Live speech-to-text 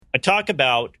talk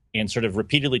about and sort of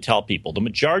repeatedly tell people the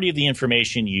majority of the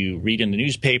information you read in the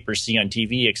newspaper, see on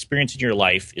TV, experience in your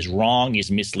life is wrong, is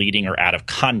misleading, or out of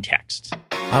context.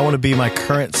 I want to be my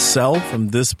current self from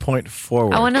this point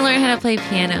forward. I want to learn how to play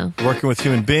piano. Working with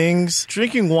human beings,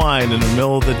 drinking wine in the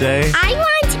middle of the day. I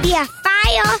want to be a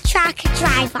fire truck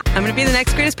driver. I'm going to be the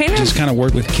next greatest painter. Just kind of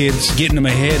work with kids, getting them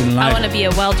ahead in life. I want to be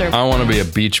a welder. I want to be a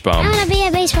beach bum. I want to be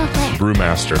a baseball player.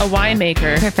 Brewmaster. A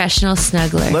winemaker. Professional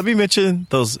snuggler. Let me mention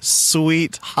those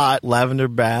sweet, hot lavender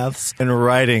baths and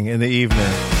writing in the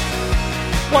evening.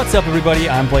 What's up, everybody?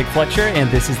 I'm Blake Fletcher, and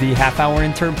this is the Half Hour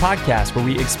Intern Podcast, where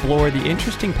we explore the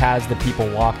interesting paths that people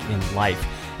walk in life.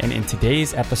 And in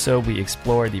today's episode, we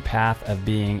explore the path of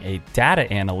being a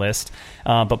data analyst.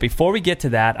 But before we get to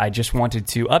that, I just wanted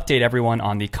to update everyone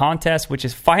on the contest, which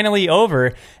is finally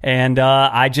over. And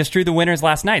I just drew the winners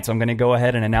last night, so I'm going to go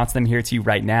ahead and announce them here to you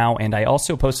right now. And I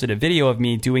also posted a video of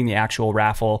me doing the actual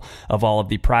raffle of all of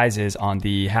the prizes on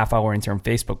the Half Hour Intern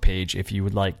Facebook page, if you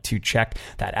would like to check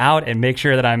that out and make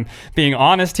sure that I'm being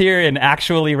honest here and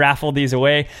actually raffle these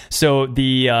away. So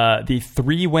the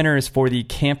three winners for the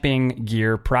camping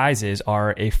gear prizes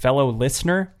are a fellow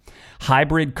listener,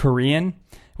 Hybrid Korean,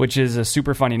 which is a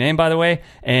super funny name, by the way,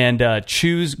 and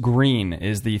Choose Green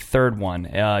is the third one.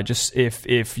 Just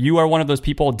if you are one of those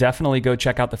people, definitely go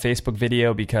check out the Facebook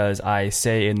video, because I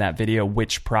say in that video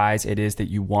which prize it is that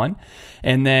you won.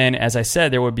 And then, as I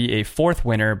said, there would be a fourth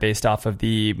winner based off of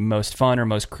the most fun or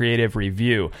most creative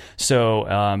review.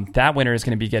 So that winner is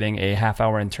going to be getting a Half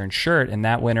Hour Intern shirt, and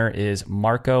that winner is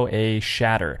Marco A.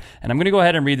 Shatter. And I'm going to go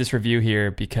ahead and read this review here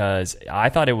because I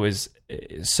thought it was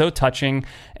so touching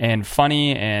and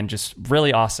funny and just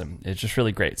really awesome. It's just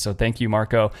really great. So thank you,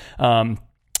 Marco.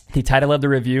 The title of the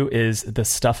review is The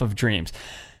Stuff of Dreams.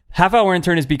 Half Hour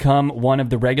Intern has become one of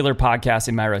the regular podcasts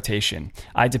in my rotation.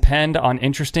 I depend on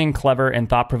interesting, clever, and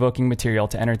thought-provoking material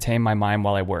to entertain my mind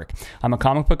while I work. I'm a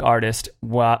comic book artist,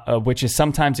 which is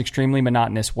sometimes extremely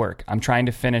monotonous work. I'm trying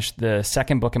to finish the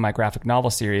second book in my graphic novel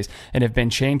series and have been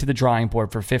chained to the drawing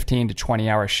board for 15 to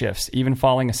 20-hour shifts, even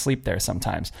falling asleep there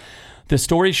sometimes. The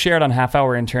stories shared on Half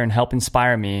Hour Intern help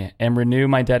inspire me and renew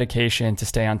my dedication to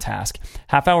stay on task.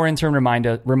 Half Hour Intern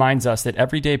reminds us that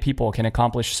everyday people can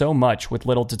accomplish so much with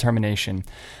little determination.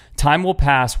 Time will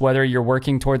pass whether you're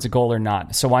working towards a goal or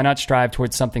not, so why not strive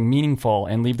towards something meaningful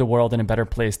and leave the world in a better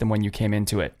place than when you came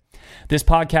into it? This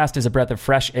podcast is a breath of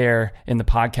fresh air in the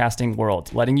podcasting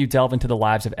world, letting you delve into the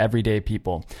lives of everyday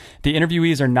people. The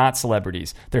interviewees are not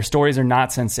celebrities. Their stories are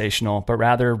not sensational, but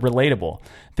rather relatable.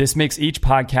 This makes each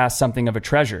podcast something of a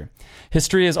treasure.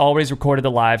 History has always recorded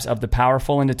the lives of the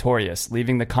powerful and notorious,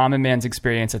 leaving the common man's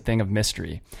experience a thing of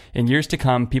mystery. In years to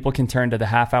come, people can turn to the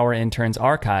Half Hour Intern's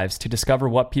archives to discover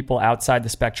what people outside the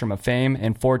spectrum of fame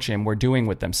and fortune were doing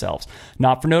with themselves,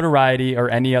 not for notoriety or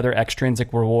any other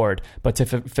extrinsic reward, but to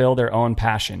fulfill their own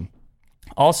passion.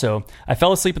 Also, I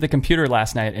fell asleep at the computer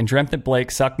last night and dreamt that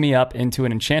Blake sucked me up into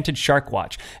an enchanted shark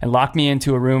watch and locked me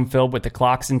into a room filled with the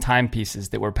clocks and timepieces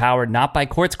that were powered not by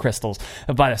quartz crystals,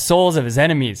 but by the souls of his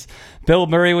enemies. Bill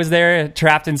Murray was there,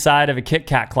 trapped inside of a Kit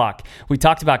Kat clock. We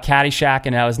talked about Caddyshack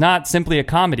and how it was not simply a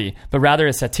comedy, but rather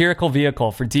a satirical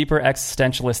vehicle for deeper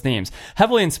existentialist themes,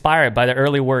 heavily inspired by the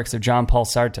early works of Jean-Paul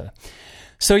Sartre.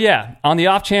 So yeah, on the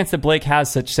off chance that Blake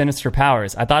has such sinister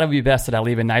powers, I thought it would be best that I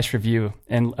leave a nice review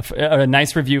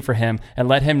for him and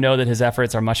let him know that his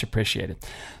efforts are much appreciated.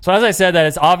 So as I said, that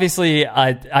it's obviously,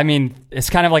 it's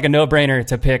kind of like a no-brainer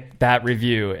to pick that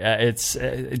review. It's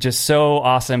just so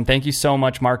awesome. Thank you so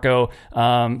much, Marco.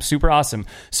 Super awesome.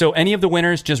 So any of the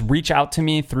winners, just reach out to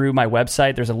me through my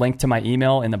website. There's a link to my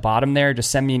email in the bottom there.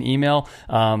 Just send me an email.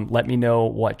 Let me know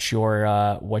what your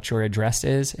address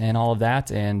is and all of that,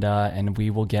 and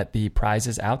we will get the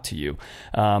prizes out to you.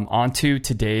 On to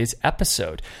today's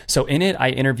episode. So in it, I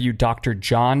interviewed Dr.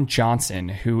 John Johnson,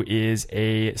 who is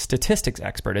a statistics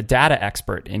expert, a data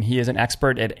expert, and he is an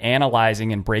expert at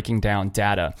analyzing and breaking down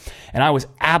data. And I was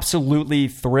absolutely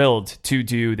thrilled to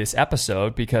do this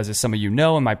episode because, as some of you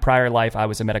know, in my prior life, I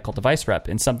was a medical device rep.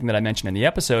 And something that I mentioned in the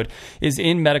episode is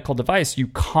in medical device, you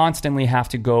constantly have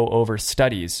to go over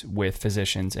studies with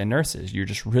physicians and nurses. You're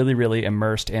just really, really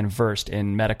immersed and versed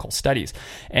in medical studies.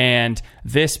 And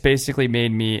this basically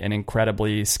made me an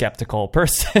incredibly skeptical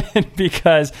person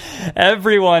because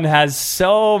everyone has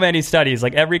so many studies.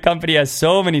 Like, every company has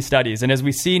so many studies. And as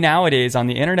we see nowadays on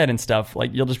the internet and stuff, like,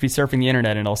 you'll just be surfing the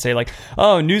internet and it'll say like,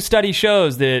 oh, new study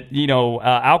shows that,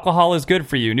 alcohol is good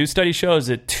for you. New study shows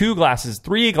that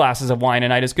 3 glasses of wine a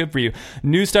night is good for you.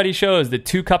 New study shows that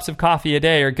 2 cups of coffee a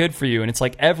day are good for you. And it's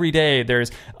like every day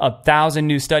there's 1,000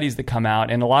 new studies that come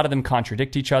out, and a lot of them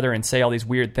contradict each other and say all these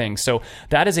weird things. So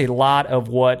that is a lot of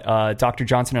what Dr.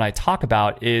 Johnson and I talk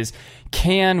about is,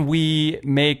 can we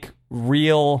make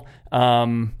real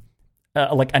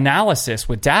like analysis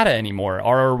with data anymore?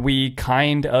 Are we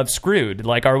kind of screwed?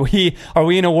 Like, are we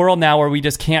in a world now where we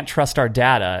just can't trust our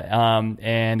data?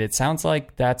 And it sounds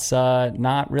like that's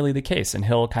not really the case. And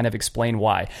he'll kind of explain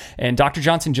why. And Dr.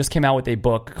 Johnson just came out with a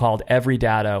book called Every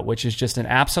Data, which is just an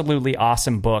absolutely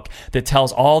awesome book that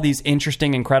tells all these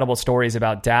interesting, incredible stories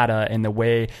about data and the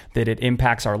way that it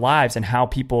impacts our lives and how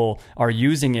people are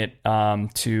using it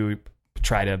to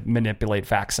try to manipulate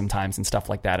facts sometimes and stuff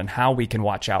like that, and how we can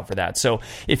watch out for that. So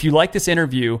if you like this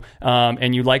interview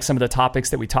and you like some of the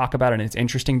topics that we talk about and it's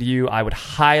interesting to you, I would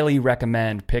highly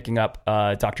recommend picking up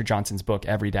Dr. Johnson's book,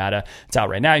 Every Data. It's out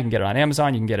right now. You can get it on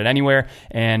Amazon. You can get it anywhere.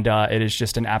 And it is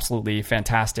just an absolutely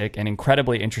fantastic and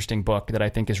incredibly interesting book that I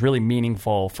think is really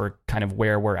meaningful for kind of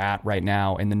where we're at right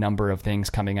now and the number of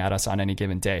things coming at us on any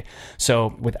given day.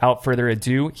 So without further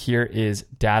ado, here is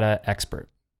Data Expert.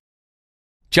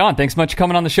 John, thanks so much for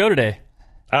coming on the show today.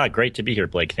 Great to be here,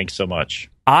 Blake. Thanks so much.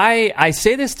 I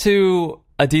say this to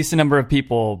a decent number of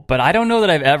people, but I don't know that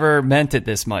I've ever meant it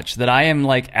this much, that I am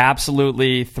like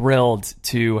absolutely thrilled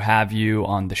to have you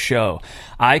on the show.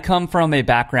 I come from a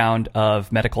background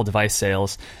of medical device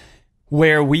sales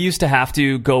where we used to have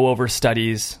to go over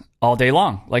studies all day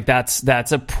long. Like that's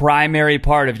a primary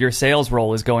part of your sales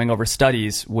role, is going over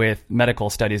studies, with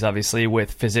medical studies, obviously,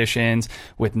 with physicians,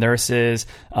 with nurses,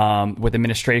 with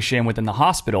administration within the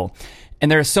hospital.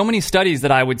 And there are so many studies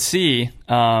that I would see,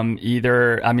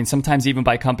 sometimes even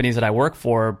by companies that I work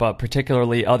for, but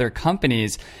particularly other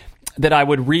companies, that I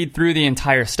would read through the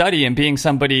entire study, and being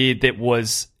somebody that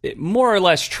was more or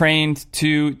less trained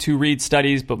to read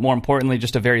studies, but more importantly,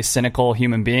 just a very cynical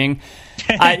human being,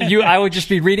 I would just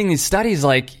be reading these studies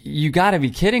like, you got to be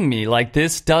kidding me. Like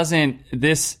this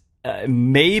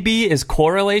maybe is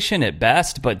correlation at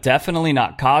best, but definitely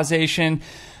not causation.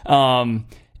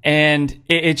 And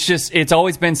it's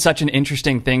always been such an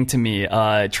interesting thing to me,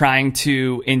 trying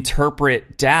to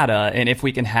interpret data and if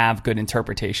we can have good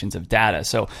interpretations of data.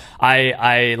 So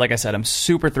I like I said, I'm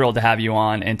super thrilled to have you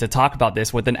on and to talk about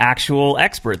this with an actual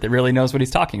expert that really knows what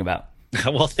he's talking about.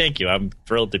 Well, thank you. I'm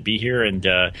thrilled to be here. And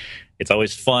it's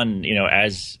always fun,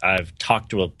 as I've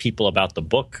talked to people about the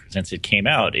book since it came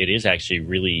out, it is actually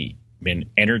really been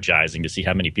energizing to see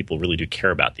how many people really do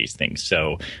care about these things.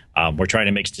 So we're trying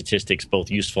to make statistics both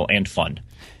useful and fun.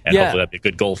 And hopefully that'd be a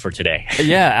good goal for today.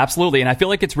 Yeah, absolutely. And I feel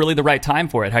like it's really the right time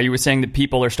for it. How you were saying that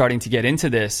people are starting to get into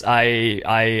this,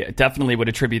 I definitely would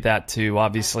attribute that to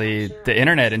obviously the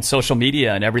internet and social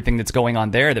media and everything that's going on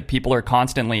there, that people are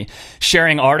constantly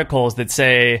sharing articles that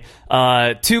say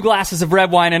 2 glasses of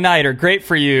red wine a night are great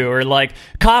for you, or like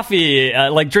coffee,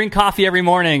 like drink coffee every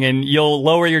morning and you'll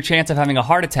lower your chance of having a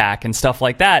heart attack and stuff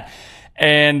like that.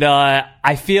 And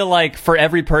I feel like for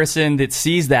every person that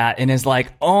sees that and is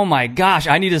like, oh my gosh,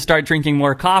 I need to start drinking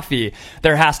more coffee,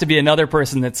 there has to be another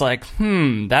person that's like,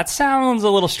 that sounds a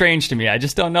little strange to me. I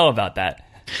just don't know about that.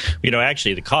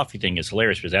 Actually, the coffee thing is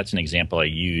hilarious because that's an example I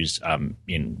use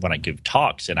when I give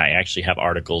talks. And I actually have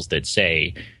articles that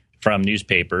say from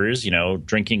newspapers,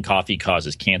 drinking coffee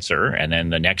causes cancer. And then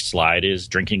the next slide is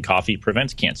drinking coffee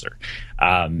prevents cancer.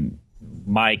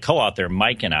 My co-author,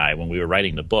 Mike, and I, when we were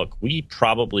writing the book, we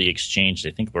probably exchanged,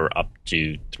 I think we're up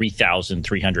to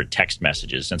 3,300 text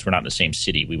messages. Since we're not in the same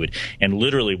city, we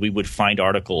would find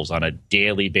articles on a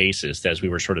daily basis as we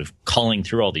were sort of culling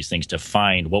through all these things to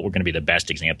find what were going to be the best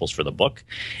examples for the book.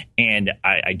 And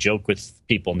I joke with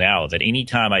people now that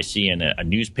anytime I see in a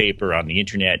newspaper, on the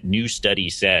internet, new study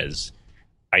says,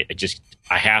 I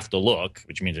have to look,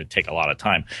 which means it'd take a lot of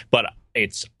time. But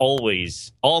it's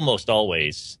almost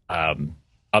always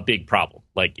a big problem.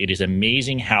 Like, it is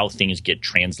amazing how things get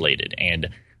translated. And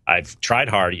I've tried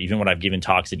hard, even when I've given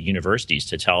talks at universities,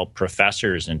 to tell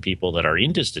professors and people that are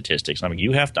into statistics,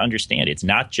 you have to understand, it's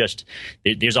not just,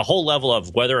 there's a whole level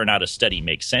of whether or not a study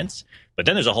makes sense, but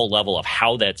then there's a whole level of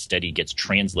how that study gets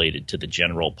translated to the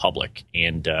general public.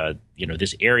 And,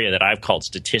 this area that I've called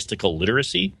statistical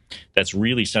literacy, that's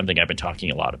really something I've been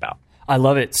talking a lot about. I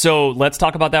love it. So let's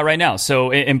talk about that right now.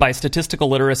 So, and by statistical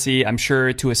literacy, I'm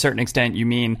sure to a certain extent you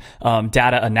mean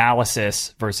data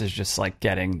analysis versus just like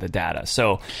getting the data.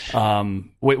 So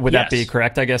would that be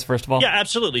correct, I guess, first of all? Yeah,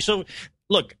 absolutely. So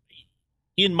look,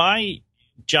 in my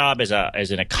job as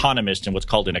an economist and what's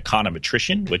called an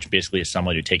econometrician, which basically is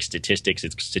someone who takes statistics,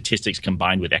 it's statistics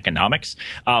combined with economics.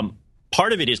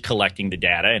 Part of it is collecting the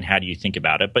data and how do you think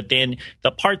about it. But then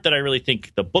the part that I really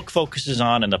think the book focuses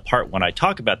on, and the part when I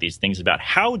talk about these things, about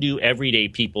how do everyday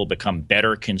people become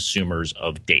better consumers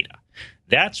of data.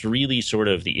 That's really sort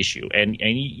of the issue. And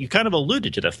you kind of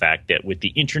alluded to the fact that with the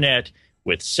internet,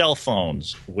 with cell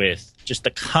phones, with just the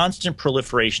constant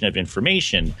proliferation of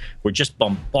information, we're just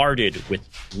bombarded with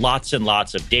lots and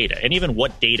lots of data. And even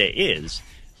what data is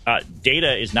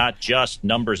not just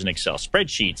numbers in Excel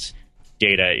spreadsheets.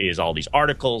 Data is all these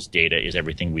articles. Data is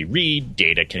everything we read.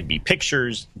 Data can be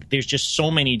pictures. There's just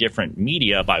so many different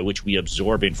media by which we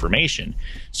absorb information.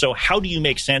 So how do you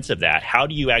make sense of that? How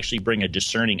do you actually bring a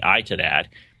discerning eye to that?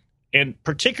 And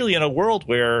particularly in a world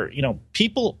where,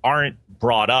 people aren't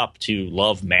brought up to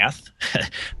love math.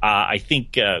 I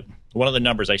think one of the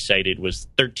numbers I cited was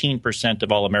 13%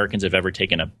 of all Americans have ever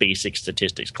taken a basic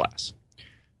statistics class.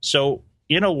 So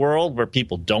in a world where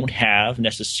people don't have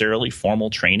necessarily formal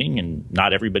training and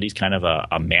not everybody's kind of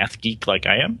a math geek like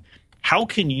I am, how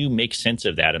can you make sense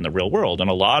of that in the real world? And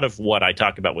a lot of what I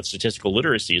talk about with statistical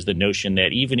literacy is the notion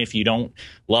that even if you don't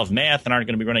love math and aren't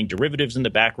going to be running derivatives in the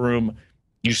back room,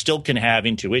 you still can have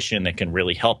intuition that can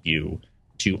really help you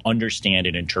to understand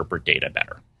and interpret data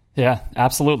better. Yeah,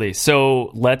 absolutely.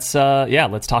 So let's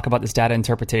talk about this data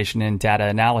interpretation and data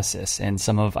analysis and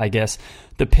some of, I guess,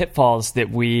 the pitfalls that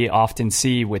we often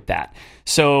see with that.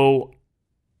 So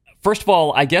first of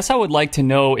all, I guess I would like to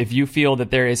know if you feel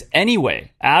that there is any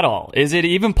way at all, is it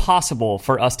even possible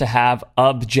for us to have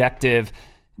objective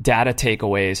data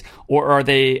takeaways, or are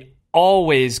they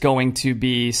always going to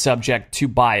be subject to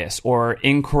bias or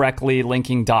incorrectly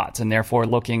linking dots and therefore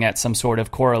looking at some sort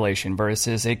of correlation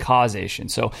versus a causation?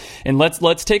 So, and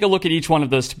let's take a look at each one of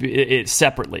those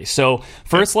separately. So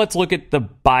first, let's look at the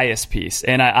bias piece.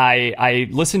 And I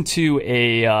listened to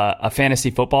a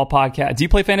fantasy football podcast. Do you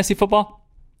play fantasy football?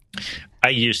 I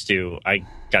used to. I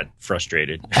got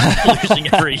frustrated losing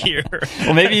every year.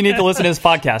 Well, maybe you need to listen to this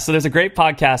podcast. So there's a great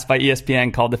podcast by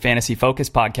ESPN called the Fantasy Focus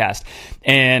Podcast.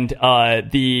 And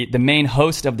the main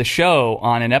host of the show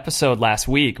on an episode last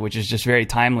week, which is just very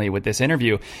timely with this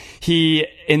interview, he,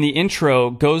 in the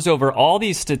intro, goes over all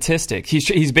these statistics.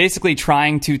 He's basically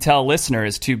trying to tell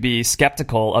listeners to be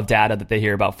skeptical of data that they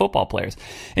hear about football players.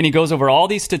 And he goes over all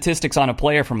these statistics on a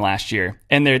player from last year.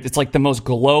 And it's like the most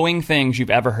glowing things you've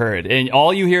ever heard. And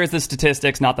all you hear is the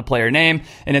statistics, not the player name.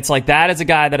 And it's like, that is a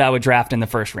guy that I would draft in the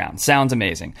first round. Sounds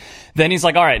amazing. Then he's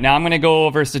like, all right, now I'm going to go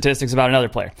over statistics about another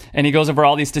player. And he goes over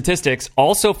all these statistics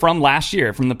also from last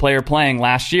year, from the player playing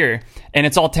last year. And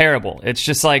it's all terrible. It's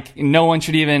just like, no one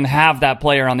should even have that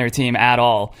player on their team at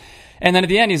all. And then at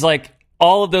the end, he's like,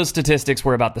 all of those statistics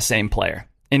were about the same player.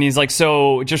 And he's like,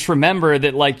 so just remember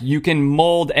that, like, you can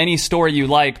mold any story you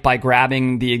like by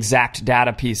grabbing the exact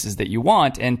data pieces that you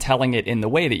want and telling it in the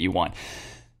way that you want.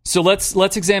 So let's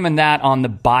examine that on the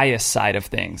bias side of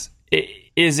things.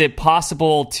 Is it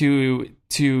possible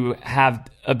to have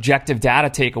objective data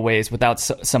takeaways without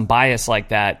some bias like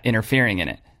that interfering in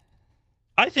it?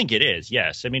 I think it is,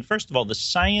 yes. I mean, first of all, the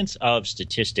science of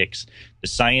statistics, the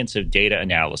science of data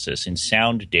analysis and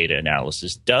sound data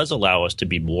analysis does allow us to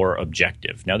be more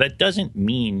objective. Now, that doesn't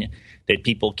mean that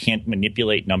people can't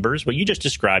manipulate numbers. What you just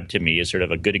described to me is sort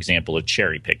of a good example of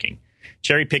cherry picking.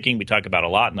 Cherry picking we talk about a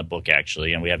lot in the book,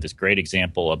 actually, and we have this great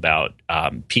example about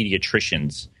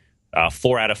pediatricians.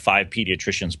 4 out of 5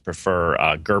 pediatricians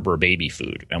prefer Gerber baby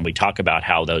food, and we talk about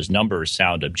how those numbers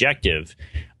sound objective.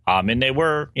 And they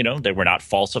were not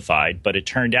falsified, but it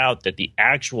turned out that the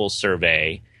actual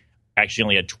survey actually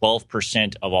only had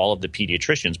 12% of all of the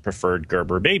pediatricians preferred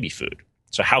Gerber baby food.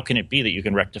 So how can it be that you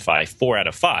can rectify 4 out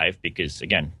of 5? Because,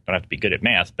 again, don't have to be good at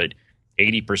math, but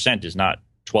 80% is not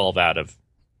 12 out of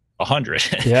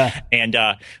 100. Yeah. And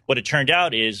what it turned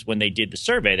out is when they did the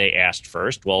survey, they asked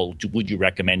first, well, would you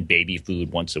recommend baby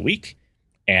food once a week?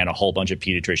 And a whole bunch of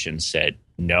pediatricians said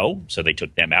no, so they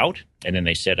took them out. And then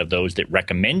they said, of those that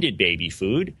recommended baby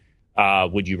food,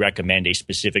 would you recommend a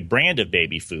specific brand of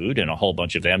baby food? And a whole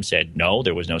bunch of them said no,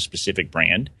 there was no specific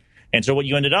brand. And so what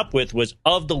you ended up with was,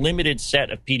 of the limited set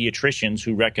of pediatricians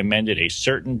who recommended a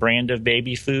certain brand of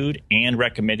baby food and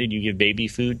recommended you give baby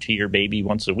food to your baby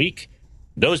once a week,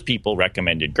 those people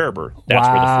recommended Gerber. That's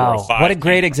where the 4 or 5. What a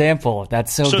great example.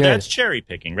 That's so good. So that's cherry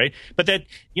picking, right? But that,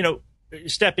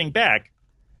 stepping back,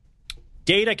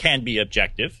 data can be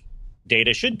objective.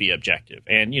 Data should be objective.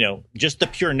 And, just the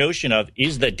pure notion of,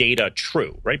 is the data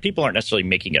true, right? People aren't necessarily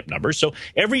making up numbers. So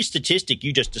every statistic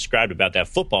you just described about that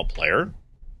football player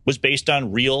was based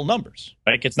on real numbers,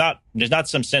 right? There's not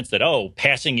some sense that,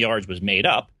 passing yards was made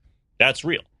up. That's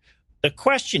real. The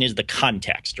question is the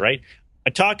context, right? I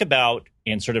talk about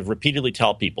and sort of repeatedly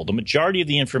tell people the majority of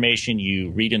the information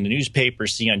you read in the newspaper,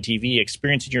 see on TV,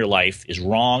 experience in your life is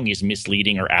wrong, is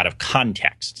misleading, or out of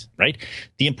context, right?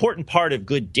 The important part of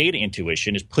good data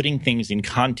intuition is putting things in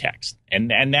context.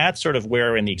 And that's sort of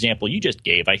where, in the example you just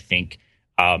gave, I think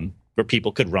where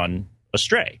people could run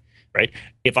astray, right?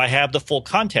 If I have the full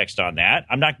context on that,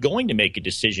 I'm not going to make a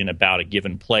decision about a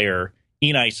given player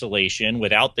in isolation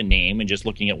without the name and just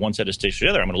looking at one set of statistics or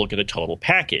the other. I'm going to look at the total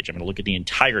package. I'm going to look at the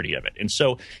entirety of it. And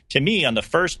so to me, on the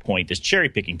first point, this cherry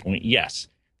picking point, yes,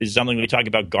 this is something we talk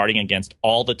about guarding against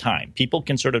all the time. People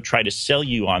can sort of try to sell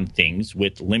you on things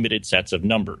with limited sets of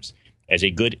numbers. As a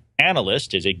good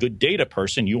analyst, as a good data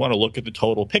person, you want to look at the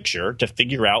total picture to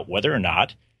figure out whether or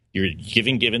not you're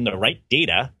given the right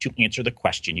data to answer the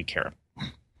question you care about.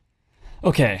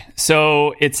 Okay,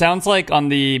 so it sounds like on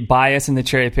the bias and the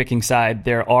cherry picking side,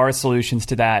 there are solutions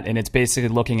to that, and it's basically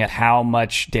looking at how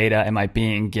much data am I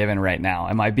being given right now?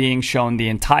 Am I being shown the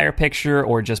entire picture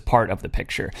or just part of the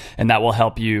picture? And that will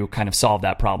help you kind of solve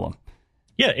that problem.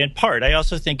 Yeah, in part. I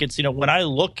also think it's, when I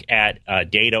look at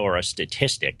data or a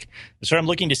statistic, so I'm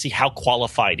looking to see how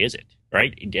qualified is it,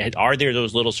 right? Are there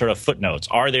those little sort of footnotes?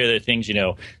 Are there the things,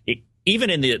 even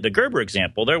in the Gerber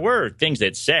example, there were things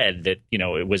that said that,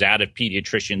 it was out of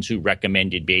pediatricians who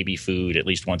recommended baby food at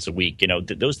least once a week.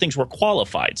 Those things were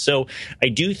qualified. So I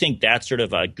do think that's sort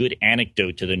of a good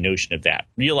anecdote to the notion of that,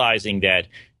 realizing that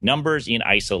numbers in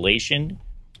isolation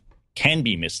can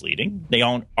be misleading. They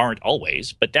aren't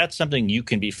always, but that's something you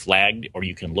can be flagged or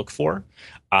you can look for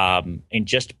and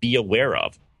just be aware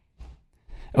of.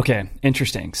 Okay,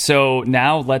 interesting. So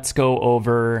now let's go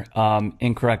over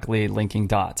incorrectly linking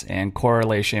dots and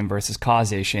correlation versus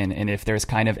causation, and if there's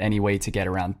kind of any way to get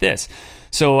around this.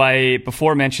 So I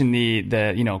before mentioned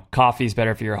the coffee is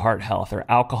better for your heart health, or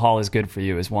alcohol is good for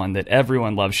you, is one that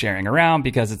everyone loves sharing around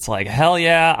because it's like, hell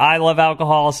yeah, I love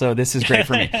alcohol, so this is great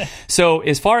for me. So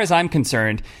as far as I'm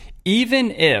concerned,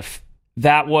 even if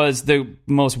that was the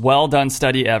most well-done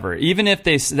study ever, even if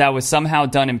that was somehow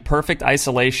done in perfect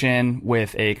isolation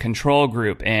with a control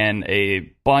group and a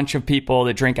bunch of people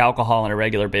that drink alcohol on a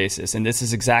regular basis, and this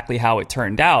is exactly how it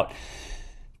turned out,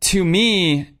 to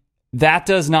me, that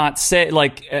does not say,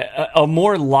 a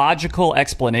more logical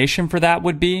explanation for that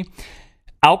would be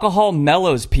alcohol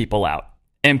mellows people out,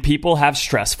 and people have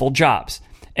stressful jobs.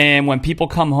 And when people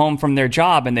come home from their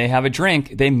job and they have a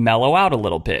drink, they mellow out a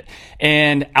little bit.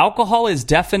 And alcohol is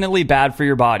definitely bad for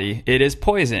your body. It is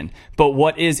poison. But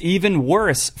what is even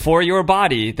worse for your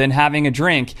body than having a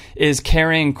drink is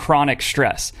carrying chronic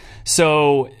stress.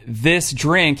 So this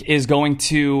drink is going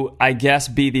to, I guess,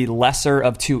 be the lesser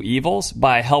of two evils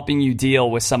by helping you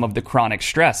deal with some of the chronic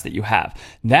stress that you have.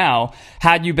 Now,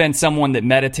 had you been someone that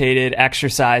meditated,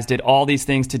 exercised, did all these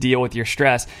things to deal with your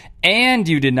stress, and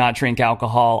you did not drink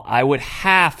alcohol, I would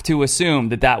have to assume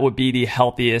that that would be the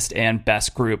healthiest and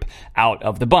best group out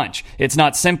of the bunch. It's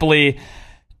not simply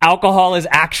alcohol is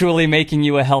actually making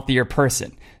you a healthier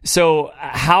person. So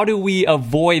how do we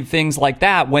avoid things like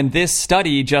that when this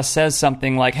study just says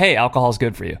something like, hey, alcohol is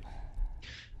good for you?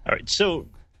 All right. So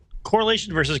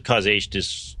correlation versus causation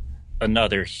is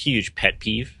another huge pet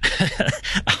peeve.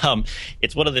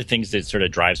 It's one of the things that sort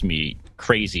of drives me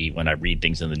crazy when I read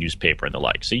things in the newspaper and the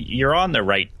like. So you're on the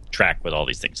right track with all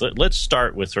these things. Let's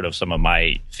start with sort of some of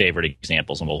my favorite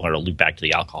examples, and we'll sort of loop back to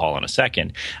the alcohol in a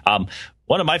second.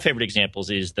 One of my favorite examples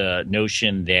is the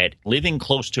notion that living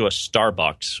close to a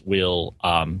Starbucks will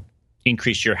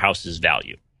increase your house's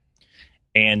value.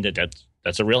 And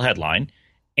that's a real headline.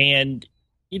 And,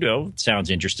 it sounds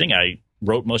interesting. I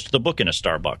wrote most of the book in a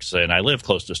Starbucks, and I live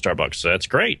close to a Starbucks, so that's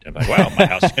great. I'm like, wow, my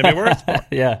house is going to be worth more.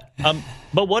 Yeah.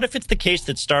 But what if it's the case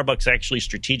that Starbucks actually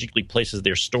strategically places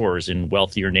their stores in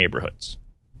wealthier neighborhoods?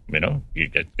 It's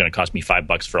going to cost me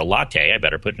 $5 for a latte. I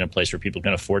better put it in a place where people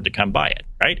can afford to come buy it,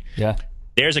 right? Yeah.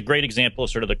 There's a great example of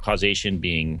sort of the causation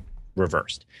being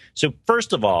reversed. So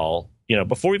first of all,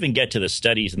 before we even get to the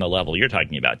studies and the level you're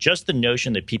talking about, just the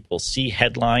notion that people see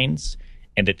headlines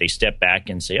and that they step back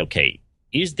and say, okay,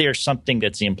 is there something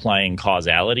that's implying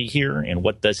causality here? And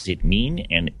what does it mean?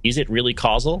 And is it really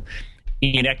causal?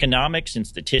 In economics and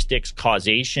statistics,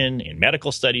 causation, in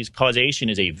medical studies, causation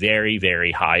is a very,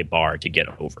 very high bar to get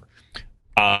over.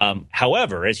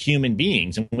 However, as human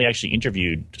beings, and we actually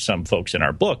interviewed some folks in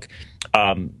our book,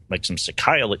 like some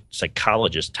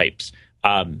psychologist types,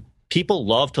 people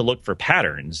love to look for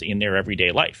patterns in their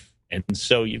everyday life. And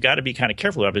so you've got to be kind of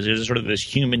careful about it. There's sort of this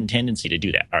human tendency to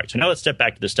do that. All right, so now let's step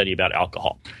back to the study about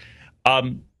alcohol.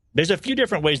 There's a few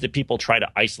different ways that people try to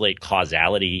isolate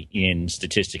causality in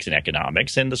statistics and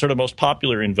economics. And the sort of most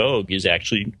popular in vogue is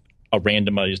actually a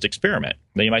randomized experiment.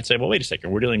 Now you might say, well, wait a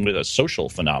second, we're dealing with a social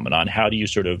phenomenon. How do you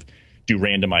sort of do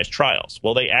randomized trials?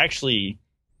 Well, they actually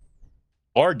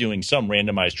are doing some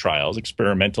randomized trials,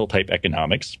 experimental type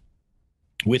economics,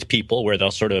 with people where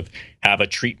they'll sort of have a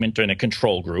treatment and a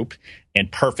control group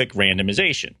and perfect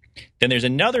randomization. Then there's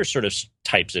another sort of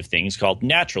types of things called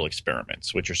natural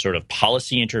experiments, which are sort of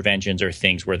policy interventions or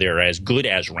things where they're as good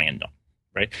as random,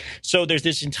 right? So there's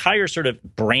this entire sort of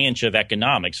branch of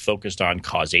economics focused on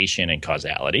causation and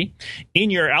causality. In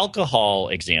your alcohol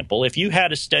example, if you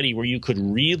had a study where you could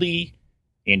really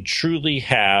and truly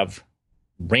have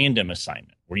random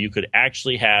assignment, where you could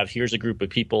actually have, here's a group of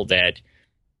people that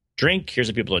drink, here's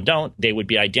the people that don't, they would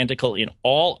be identical in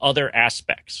all other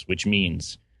aspects, which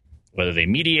means whether they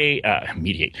mediate,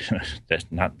 let's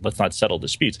not settle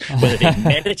disputes, whether they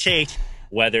meditate,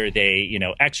 whether they,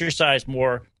 exercise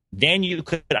more, then you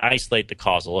could isolate the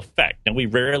causal effect. And we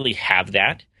rarely have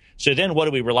that. So then what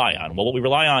do we rely on? Well, what we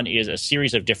rely on is a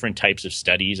series of different types of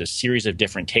studies, a series of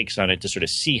different takes on it to sort of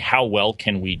see how well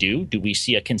can we do? Do we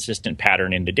see a consistent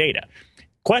pattern in the data?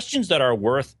 Questions that are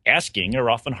worth asking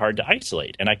are often hard to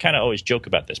isolate. And I kind of always joke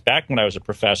about this. Back when I was a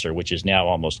professor, which is now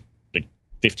almost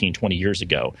 15, 20 years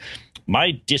ago,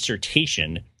 my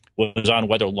dissertation was on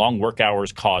whether long work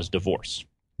hours cause divorce,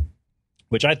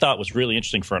 which I thought was really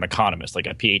interesting for an economist, like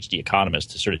a PhD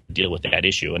economist, to sort of deal with that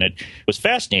issue. And it was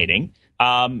fascinating.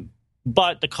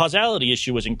 But the causality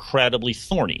issue was incredibly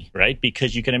thorny, right?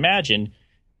 Because you can imagine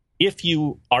if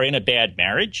you are in a bad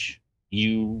marriage,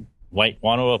 you might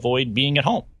want to avoid being at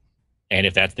home. And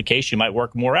if that's the case, you might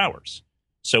work more hours.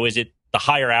 So is it the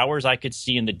higher hours I could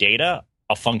see in the data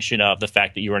a function of the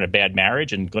fact that you were in a bad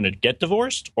marriage and going to get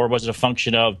divorced? Or was it a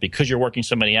function of because you're working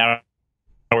so many hours,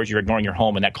 you're ignoring your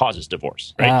home and that causes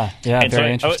divorce, right? Yeah, and very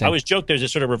so interesting. I always joke there's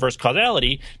this sort of reverse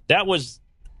causality. That was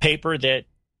paper that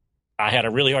I had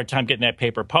a really hard time getting that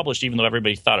paper published, even though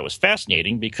everybody thought it was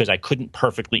fascinating, because I couldn't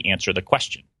perfectly answer the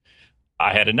question.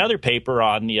 I had another paper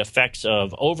on the effects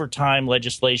of overtime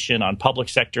legislation on public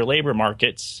sector labor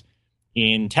markets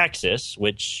in Texas,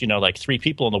 which, like 3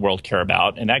 people in the world care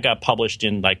about. And that got published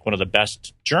in like one of the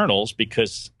best journals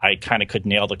because I kind of could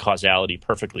nail the causality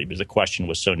perfectly because the question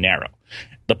was so narrow.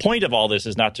 The point of all this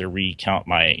is not to recount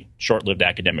my short-lived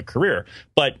academic career,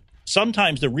 but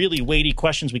sometimes the really weighty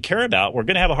questions we care about, we're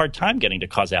going to have a hard time getting to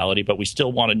causality, but we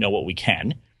still want to know what we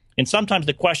can. And sometimes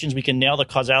the questions we can nail the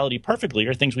causality perfectly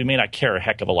are things we may not care a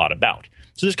heck of a lot about.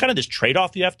 So there's kind of this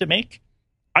trade-off you have to make.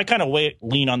 I kind of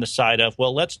lean on the side of,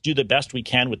 well, let's do the best we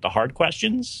can with the hard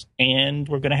questions, and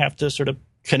we're going to have to sort of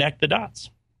connect the dots.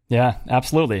 Yeah,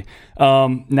 absolutely.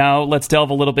 Now let's delve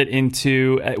a little bit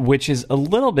into, which is a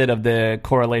little bit of the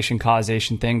correlation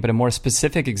causation thing, but a more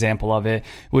specific example of it,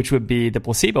 which would be the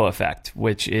placebo effect,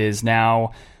 which is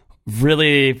now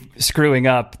really screwing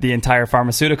up the entire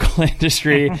pharmaceutical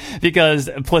industry because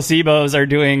placebos are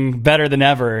doing better than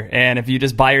ever. And if you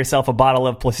just buy yourself a bottle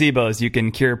of placebos, you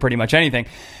can cure pretty much anything.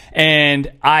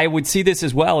 And I would see this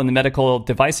as well in the medical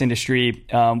device industry.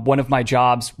 One of my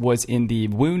jobs was in the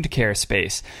wound care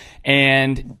space.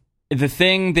 And the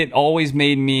thing that always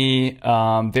made me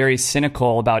very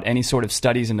cynical about any sort of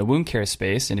studies in the wound care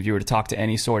space, and if you were to talk to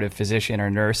any sort of physician or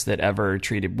nurse that ever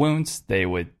treated wounds, they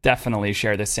would definitely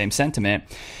share the same sentiment,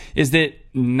 is that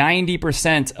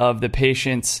 90% of the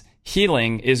patient's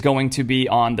healing is going to be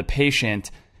on the patient.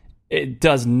 It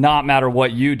does not matter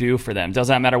what you do for them. It does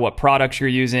not matter what products you're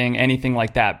using, anything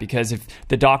like that. Because if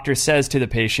the doctor says to the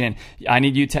patient, I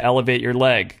need you to elevate your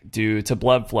leg due to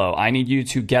blood flow. I need you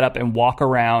to get up and walk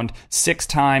around 6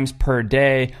 times per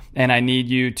day. And I need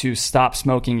you to stop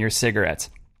smoking your cigarettes.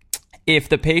 If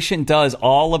the patient does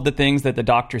all of the things that the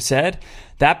doctor said,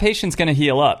 that patient's going to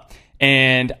heal up.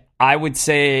 And I would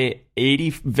say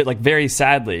very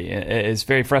sadly, it's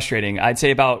very frustrating. I'd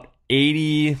say about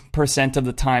 80% of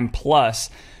the time plus,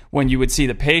 when you would see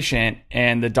the patient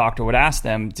and the doctor would ask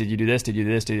them, did you do this? Did you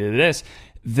do this? Did you do this?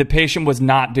 The patient was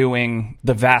not doing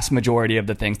the vast majority of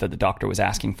the things that the doctor was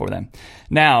asking for them.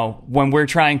 Now, when we're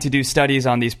trying to do studies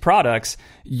on these products,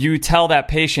 you tell that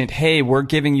patient, hey, we're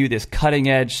giving you this cutting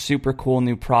edge, super cool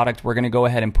new product. We're going to go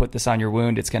ahead and put this on your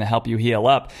wound. It's going to help you heal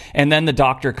up. And then the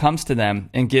doctor comes to them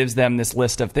and gives them this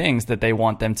list of things that they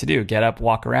want them to do. Get up,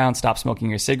 walk around, stop smoking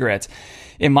your cigarettes.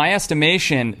 In my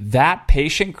estimation, that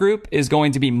patient group is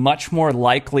going to be much more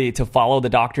likely to follow the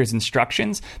doctor's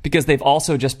instructions because they've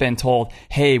also just been told,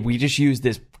 hey, we just used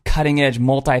this cutting edge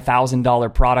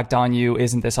multi-$1,000 product on you.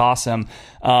 Isn't this awesome?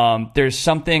 There's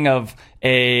something of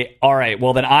all right,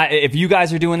 well then if you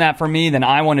guys are doing that for me, then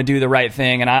I want to do the right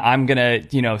thing. And I'm going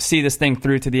to, see this thing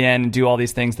through to the end and do all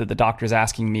these things that the doctor's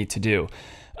asking me to do.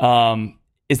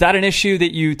 Is that an issue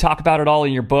that you talk about at all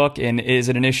in your book? And is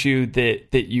it an issue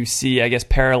that you see, I guess,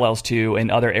 parallels to in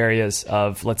other areas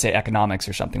of, let's say, economics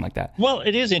or something like that? Well,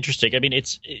 it is interesting. I mean,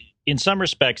 in some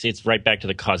respects, it's right back to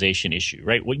the causation issue,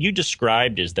 right? What you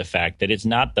described is the fact that it's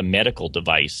not the medical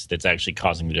device that's actually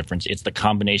causing the difference. It's the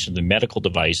combination of the medical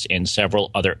device and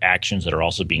several other actions that are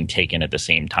also being taken at the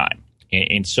same time.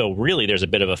 And so really there's a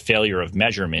bit of a failure of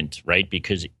measurement, right?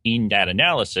 Because in that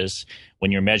analysis,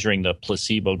 when you're measuring the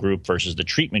placebo group versus the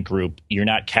treatment group, you're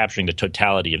not capturing the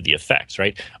totality of the effects,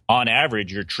 right? On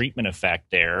average, your treatment effect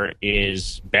there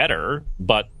is better,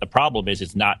 but the problem is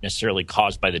it's not necessarily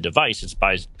caused by the device. It's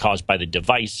caused by the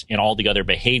device and all the other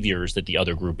behaviors that the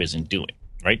other group isn't doing.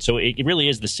 Right. So it really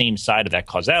is the same side of that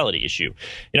causality issue.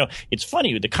 It's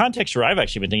funny, the context where I've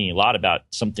actually been thinking a lot about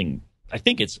something, I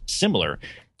think it's similar,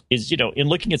 is, in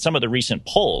looking at some of the recent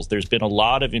polls, there's been a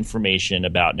lot of information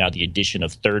about now the addition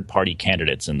of third-party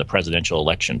candidates in the presidential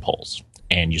election polls.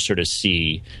 And you sort of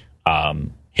see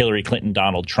Hillary Clinton,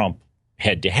 Donald Trump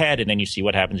head-to-head, and then you see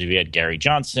what happens if you had Gary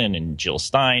Johnson and Jill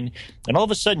Stein. And all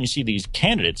of a sudden, you see these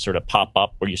candidates sort of pop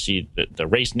up where you see the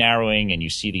race narrowing, and you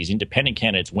see these independent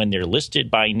candidates. When they're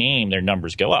listed by name, their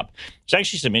numbers go up. There's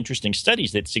actually some interesting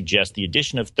studies that suggest the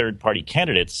addition of third-party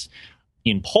candidates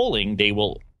in polling, they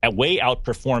will way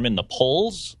outperform in the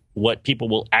polls what people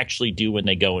will actually do when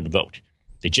they go and vote.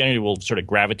 They generally will sort of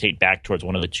gravitate back towards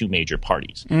one of the two major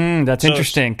parties. That's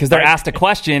interesting, because they're asked a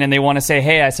question and they want to say,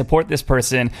 hey, I support this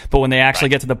person. But when they actually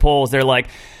get to the polls, they're like,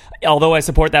 although I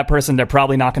support that person, they're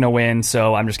probably not going to win,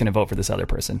 so I'm just going to vote for this other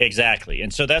person. Exactly.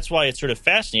 And so that's why it's sort of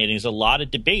fascinating. There's a lot of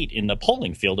debate in the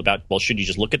polling field about, well, should you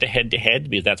just look at the head-to-head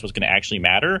because that's what's going to actually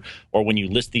matter, or when you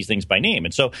list these things by name?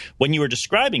 And so when you were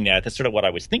describing that, that's sort of what I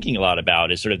was thinking a lot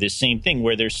about, is sort of this same thing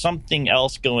where there's something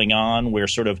else going on where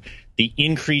sort of the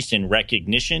increase in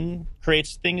recognition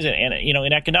creates things. And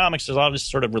in economics, a lot of this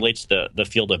sort of relates to the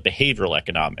field of behavioral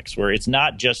economics, where it's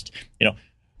not just,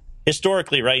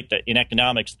 historically, right, that in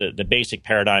economics, the basic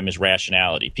paradigm is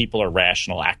rationality. People are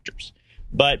rational actors.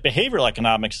 But behavioral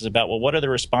economics is about, well, what are the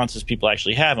responses people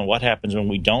actually have, and what happens when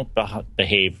we don't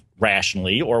behave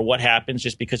rationally, or what happens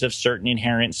just because of certain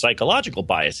inherent psychological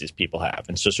biases people have.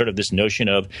 And so sort of this notion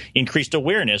of increased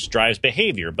awareness drives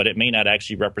behavior, but it may not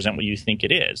actually represent what you think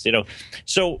it is.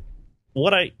 So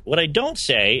what I don't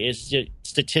say is that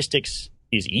statistics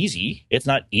is easy. It's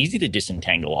not easy to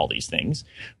disentangle all these things,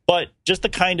 but just the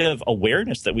kind of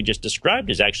awareness that we just described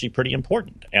is actually pretty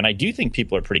important. And I do think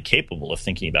people are pretty capable of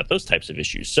thinking about those types of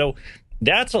issues. So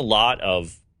that's a lot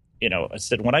of, I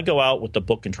said, when I go out with the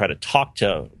book and try to talk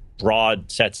to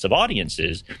broad sets of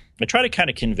audiences, I try to kind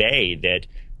of convey that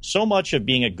so much of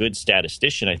being a good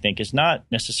statistician, I think, is not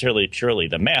necessarily purely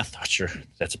the math. Sure,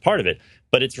 that's a part of it,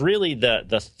 but it's really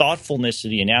the thoughtfulness of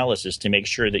the analysis to make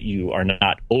sure that you are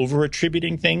not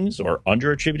over-attributing things or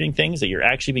under-attributing things, that you're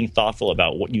actually being thoughtful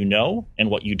about what you know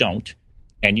and what you don't,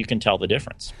 and you can tell the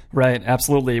difference. Right,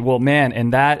 absolutely. Well, man,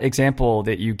 and that example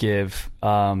that you give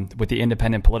with the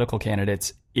independent political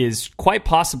candidates is quite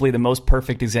possibly the most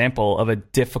perfect example of a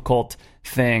difficult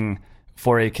thing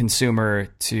for a consumer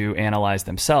to analyze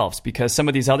themselves, because some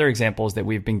of these other examples that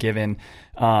we've been given,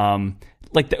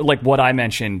 like what I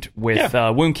mentioned with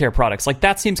wound care products, like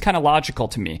that seems kind of logical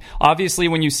to me. Obviously,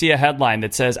 when you see a headline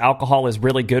that says alcohol is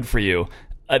really good for you,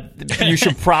 you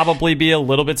should probably be a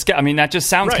little bit scared. I mean, that just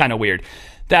sounds kind of weird.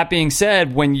 That being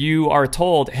said, when you are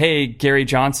told, hey, Gary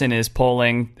Johnson is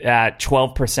polling at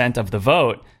 12% of the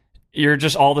vote, you're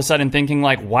just all of a sudden thinking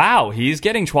like, wow, he's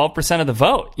getting 12% of the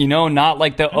vote, not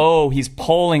like he's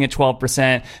polling at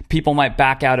 12%. People might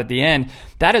back out at the end.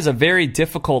 That is a very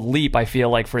difficult leap, I feel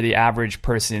like, for the average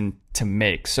person to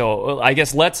make. So I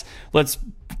guess let's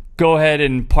go ahead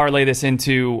and parlay this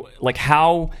into, like,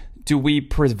 how do we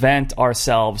prevent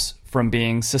ourselves from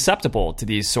being susceptible to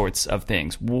these sorts of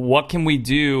things? What can we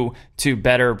do to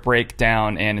better break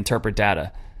down and interpret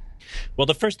data? Well,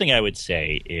 the first thing I would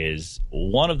say is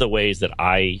one of the ways that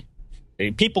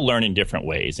people learn in different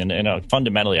ways. And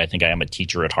fundamentally, I think I am a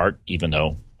teacher at heart, even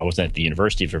though I wasn't at the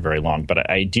university for very long, but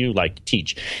I do like to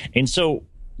teach. And so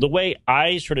the way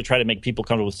I sort of try to make people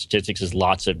comfortable with statistics is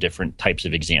lots of different types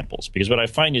of examples. Because what I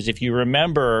find is if you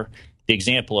remember the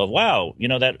example of, wow,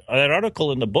 that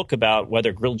article in the book about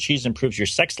whether grilled cheese improves your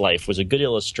sex life was a good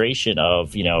illustration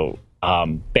of,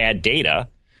 bad data.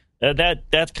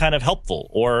 That's kind of helpful,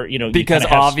 or because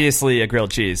obviously a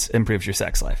grilled cheese improves your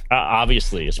sex life.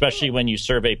 Obviously, especially when you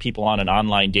survey people on an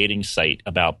online dating site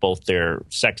about both their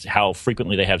sex, how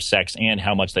frequently they have sex, and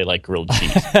how much they like grilled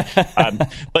cheese.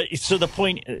 But so the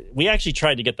point, we actually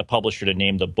tried to get the publisher to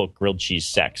name the book "Grilled Cheese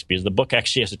Sex" because the book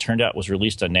actually, as it turned out, was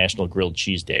released on National Grilled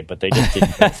Cheese Day, but they just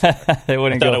didn't. They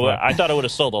wouldn't go. I thought it would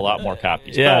have sold a lot more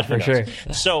copies. Yeah, for sure.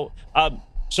 So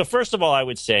first of all, I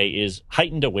would say is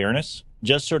heightened awareness.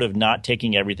 just sort of not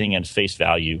taking everything at face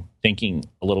value, thinking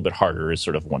a little bit harder is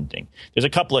sort of one thing. There's a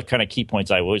couple of kind of key points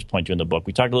I always point to in the book.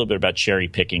 We talked a little bit about cherry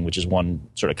picking, which is one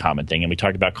sort of common thing. And we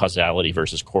talked about causality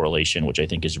versus correlation, which I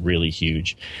think is really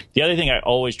huge. The other thing I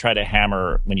always try to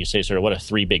hammer when you say sort of what are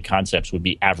three big concepts would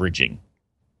be averaging.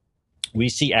 We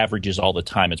see averages all the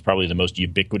time. It's probably the most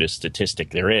ubiquitous statistic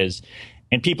there is.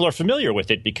 And people are familiar with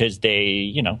it because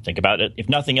they, think about it. If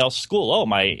nothing else, school. Oh,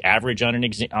 my average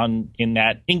in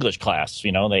that English class.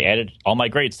 They added all my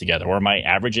grades together, or my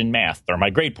average in math, or my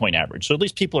grade point average. So at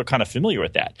least people are kind of familiar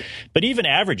with that. But even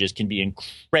averages can be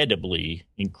incredibly,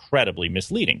 incredibly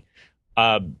misleading.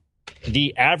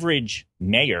 The average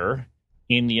mayor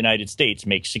in the United States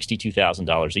makes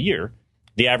 $62,000 a year.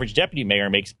 The average deputy mayor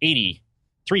makes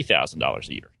 $83,000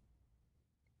 a year.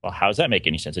 Well, how does that make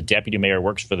any sense? A deputy mayor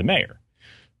works for the mayor.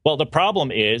 Well, the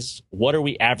problem is, what are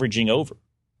we averaging over?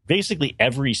 Basically,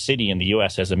 every city in the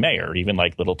U.S. has a mayor, even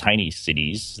like little tiny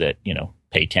cities that,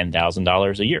 pay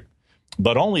 $10,000 a year.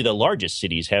 But only the largest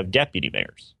cities have deputy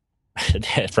mayors,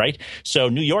 right? So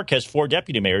New York has 4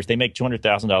 deputy mayors. They make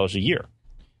 $200,000 a year.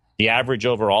 The average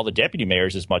over all the deputy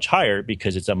mayors is much higher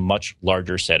because it's a much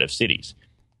larger set of cities.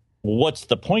 What's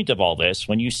the point of all this?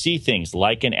 When you see things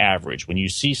like an average, when you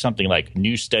see something like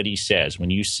new study says, when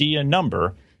you see a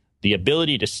number, the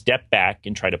ability to step back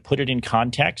and try to put it in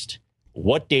context.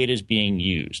 What data is being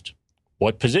used?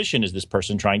 What position is this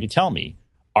person trying to tell me?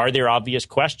 Are there obvious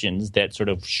questions that sort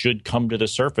of should come to the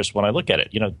surface when I look at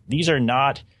it? These are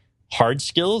not hard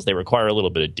skills. They require a little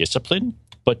bit of discipline.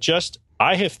 But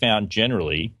I have found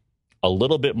generally a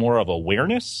little bit more of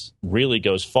awareness really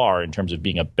goes far in terms of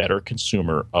being a better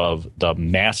consumer of the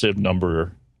massive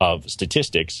number of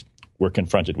statistics we're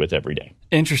confronted with every day.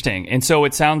 Interesting. And so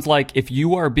it sounds like if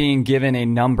you are being given a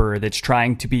number that's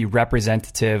trying to be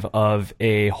representative of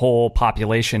a whole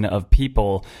population of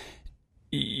people,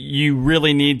 you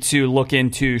really need to look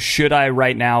into, should I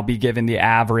right now be given the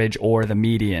average or the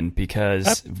median?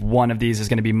 Because one of these is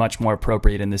going to be much more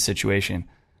appropriate in this situation.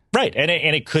 Right. And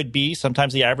it could be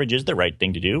sometimes the average is the right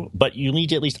thing to do, but you need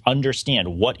to at least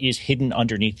understand what is hidden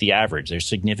underneath the average. There's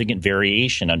significant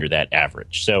variation under that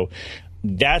average. So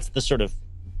that's the sort of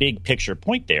big picture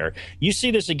point there. You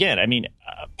see this again. I mean,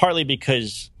 partly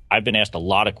because I've been asked a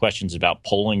lot of questions about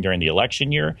polling during the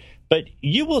election year, but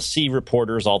you will see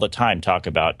reporters all the time talk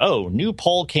about, new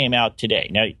poll came out today.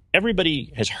 Now,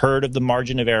 everybody has heard of the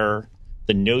margin of error,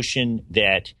 the notion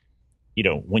that,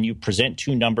 when you present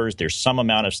two numbers, there's some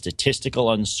amount of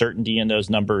statistical uncertainty in those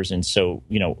numbers. And so,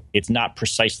 it's not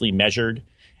precisely measured.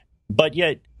 But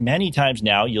yet, many times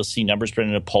now, you'll see numbers put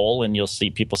in a poll and you'll see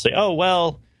people say,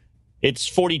 it's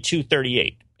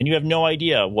 42-38. And you have no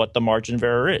idea what the margin of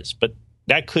error is. But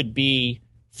that could be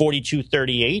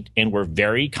 42-38, and we're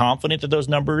very confident that those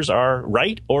numbers are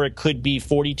right. Or it could be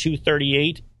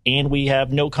 42-38, and we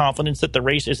have no confidence that the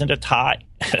race isn't a tie.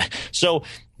 So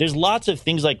there's lots of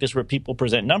things like this where people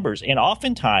present numbers. And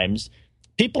oftentimes,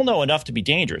 people know enough to be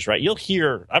dangerous, right?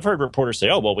 I've heard reporters say,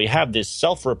 we have this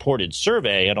self-reported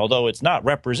survey, and although it's not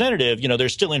representative,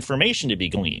 there's still information to be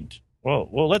gleaned. Well,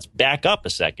 let's back up a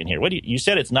second here. You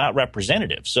said it's not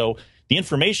representative. So the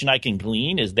information I can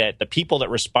glean is that the people that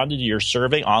responded to your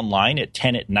survey online at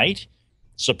 10 at night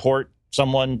support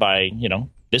someone by,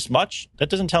 this much. That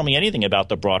doesn't tell me anything about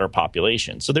the broader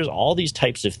population. So there's all these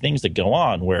types of things that go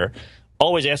on where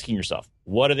always asking yourself,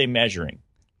 what are they measuring?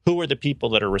 Who are the people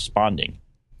that are responding?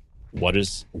 What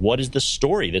is the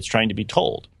story that's trying to be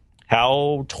told?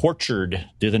 How tortured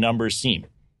do the numbers seem?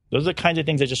 Those are the kinds of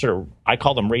things that just sort of, I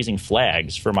call them raising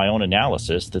flags for my own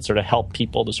analysis that sort of help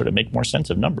people to sort of make more sense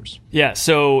of numbers. Yeah,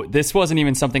 so this wasn't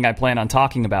even something I planned on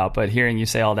talking about, but hearing you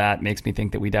say all that makes me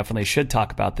think that we definitely should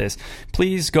talk about this.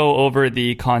 Please go over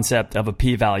the concept of a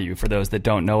p-value for those that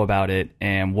don't know about it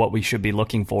and what we should be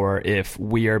looking for if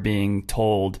we are being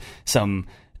told some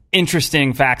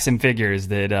interesting facts and figures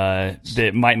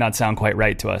that might not sound quite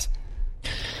right to us.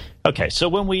 Okay, so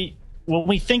when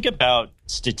we think about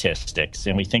statistics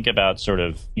and we think about sort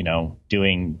of,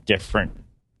 doing different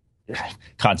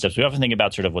concepts, we often think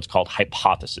about sort of what's called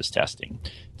hypothesis testing.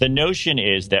 The notion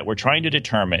is that we're trying to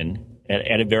determine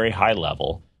at a very high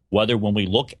level whether when we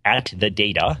look at the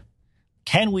data,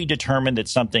 can we determine that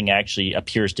something actually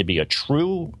appears to be a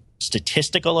true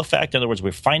statistical effect? In other words,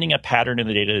 we're finding a pattern in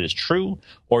the data that is true,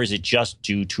 or is it just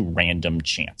due to random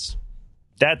chance?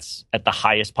 That's at the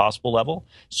highest possible level.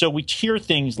 So we hear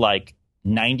things like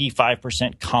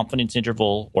 95% confidence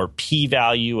interval or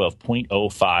p-value of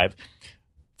 0.05.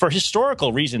 For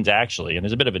historical reasons, actually, and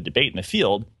there's a bit of a debate in the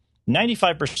field,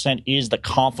 95% is the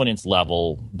confidence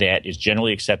level that is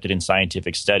generally accepted in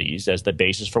scientific studies as the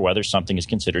basis for whether something is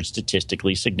considered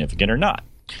statistically significant or not.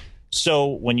 So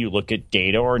when you look at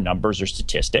data or numbers or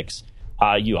statistics,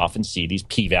 you often see these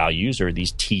p-values or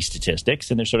these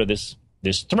t-statistics, and there's sort of this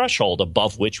threshold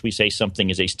above which we say something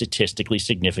is a statistically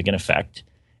significant effect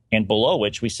and below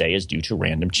which we say is due to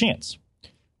random chance.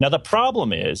 Now, the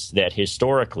problem is that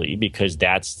historically, because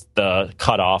that's the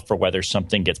cutoff for whether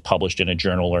something gets published in a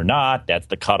journal or not, that's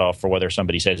the cutoff for whether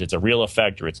somebody says it's a real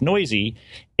effect or it's noisy,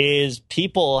 is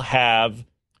people have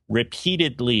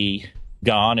repeatedly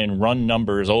gone and run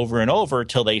numbers over and over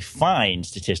till they find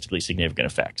statistically significant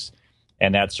effects.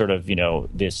 And that's sort of,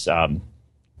 this,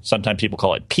 sometimes people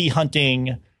call it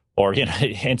p-hunting, or,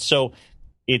 and so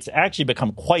it's actually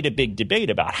become quite a big debate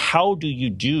about how do you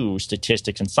do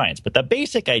statistics and science. But the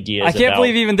basic idea is I can't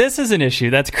believe even this is an issue.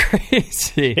 That's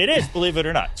crazy. It is, believe it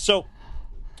or not. So,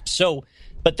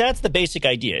 but that's the basic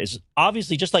idea, is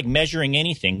obviously just like measuring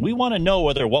anything, we want to know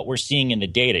whether what we're seeing in the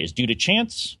data is due to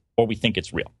chance or we think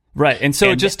it's real. Right. And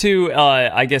so just to,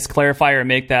 I guess, clarify or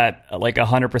make that like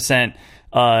 100%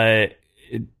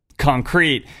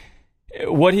 concrete,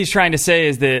 what he's trying to say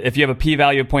is that if you have a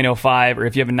p-value of 0.05 or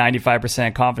if you have a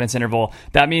 95% confidence interval,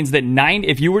 that means that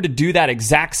if you were to do that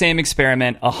exact same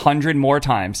experiment 100 more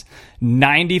times,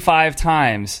 95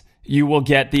 times, you will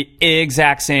get the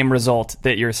exact same result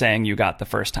that you're saying you got the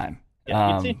first time.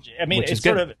 Yeah, it's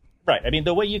sort of right. I mean,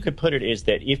 the way you could put it is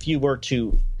that if you were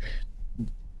to,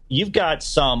 you've got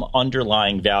some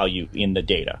underlying value in the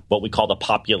data, what we call the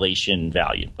population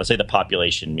value. Let's say the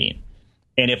population mean.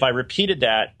 And if I repeated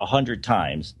that 100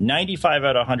 times, 95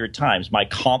 out of 100 times, my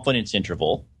confidence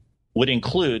interval would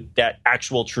include that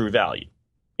actual true value.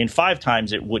 In 5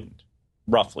 times, it wouldn't,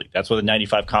 roughly. That's what the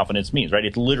 95 confidence means, right?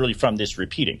 It's literally from this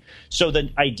repeating. So the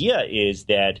idea is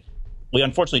that we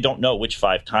unfortunately don't know which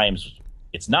 5 times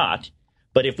it's not.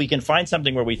 But if we can find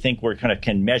something where we think we're kind of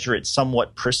can measure it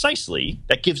somewhat precisely,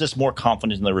 that gives us more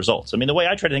confidence in the results. I mean, the way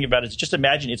I try to think about it is just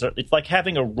imagine it's like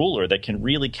having a ruler that can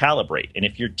really calibrate. And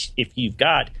if you've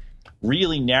got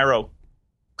really narrow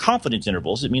confidence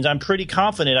intervals, it means I'm pretty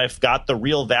confident I've got the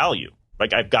real value.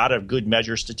 Like I've got a good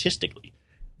measure statistically.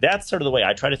 That's sort of the way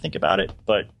I try to think about it,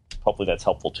 but hopefully that's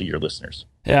helpful to your listeners.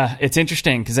 Yeah, it's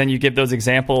interesting because then you give those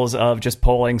examples of just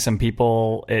polling some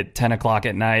people at 10 o'clock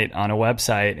at night on a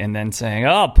website and then saying,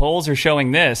 oh, polls are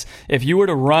showing this. If you were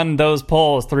to run those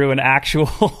polls through an actual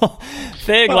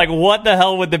thing, like what the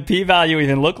hell would the p-value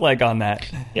even look like on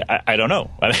that? Yeah, I don't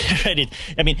know.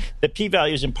 I mean, the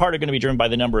p-values in part are going to be driven by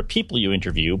the number of people you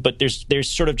interview, but there's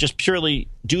sort of just purely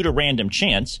due to random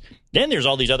chance. Then there's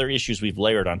all these other issues we've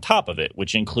layered on top of it,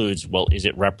 which includes, well, is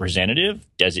it representative?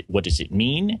 What does it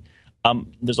mean?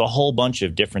 There's a whole bunch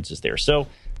of differences there. So,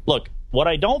 look, what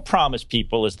I don't promise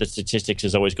people is that statistics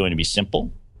is always going to be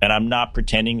simple, and I'm not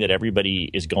pretending that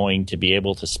everybody is going to be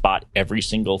able to spot every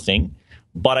single thing.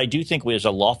 But I do think there's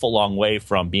a lawful long way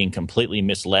from being completely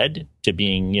misled to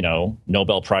being,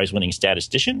 Nobel Prize winning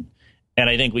statistician. And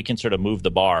I think we can sort of move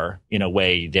the bar in a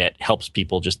way that helps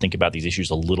people just think about these issues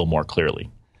a little more clearly.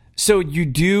 So you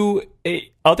do,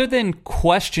 other than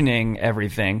questioning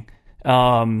everything,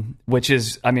 which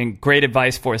is, great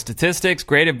advice for statistics,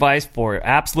 great advice for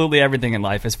absolutely everything in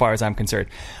life as far as I'm concerned.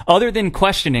 Other than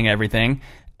questioning everything,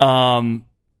 do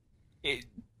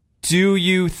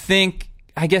you think,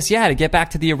 I guess, to get back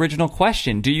to the original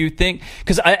question, do you think,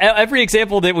 because every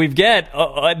example that we've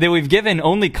given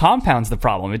only compounds the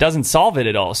problem. It doesn't solve it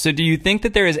at all. So do you think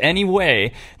that there is any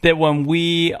way that when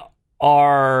we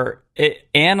are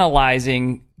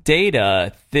analyzing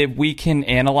data that we can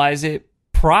analyze it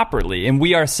properly and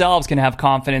we ourselves can have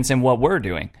confidence in what we're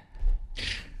doing?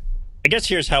 I guess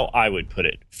here's how I would put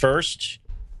it. First,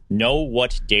 know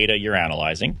what data you're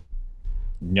analyzing,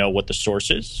 know what the source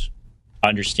is,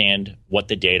 understand what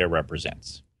the data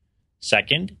represents.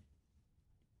 Second,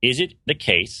 is it the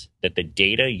case that the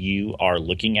data you are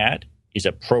looking at is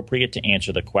appropriate to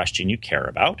answer the question you care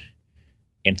about?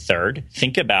 And third,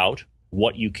 think about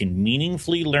what you can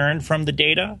meaningfully learn from the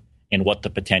data and what the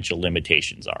potential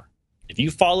limitations are. If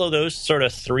you follow those sort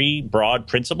of 3 broad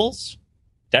principles,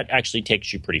 that actually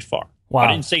takes you pretty far. Wow. I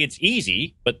didn't say it's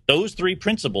easy, but those 3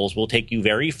 principles will take you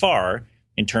very far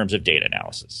in terms of data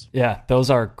analysis. Yeah, those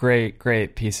are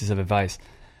great pieces of advice.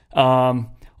 All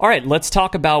right, let's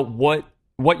talk about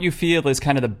what you feel is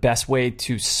kind of the best way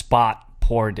to spot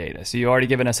poor data. So you already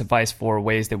given us advice for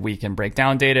ways that we can break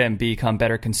down data and become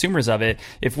better consumers of it.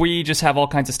 If we just have all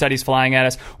kinds of studies flying at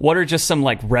us, what are just some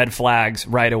like red flags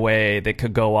right away that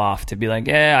could go off to be like,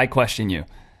 I question you?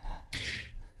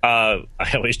 I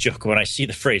always joke when I see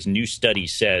the phrase "new study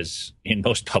says" in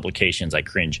most publications, I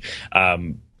cringe.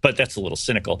 But that's a little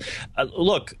cynical.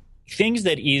 Look, things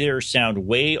that either sound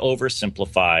way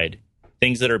oversimplified,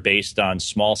 things that are based on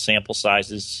small sample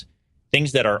sizes,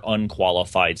 things that are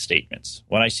unqualified statements.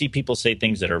 When I see people say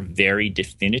things that are very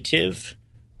definitive,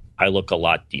 I look a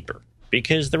lot deeper,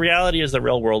 because the reality is the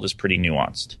real world is pretty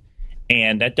nuanced.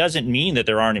 And that doesn't mean that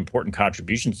there aren't important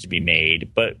contributions to be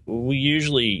made, but we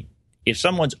usually, if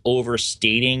someone's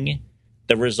overstating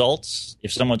the results,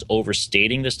 if someone's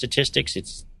overstating the statistics,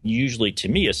 it's usually, to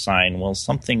me, a sign, well,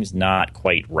 something's not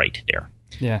quite right there.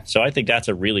 Yeah. So I think that's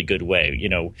a really good way.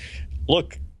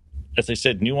 Look, as I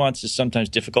said, nuance is sometimes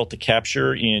difficult to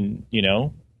capture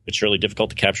it's really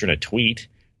difficult to capture in a tweet,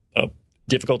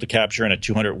 difficult to capture in a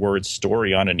 200-word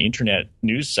story on an internet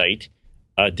news site,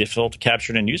 difficult to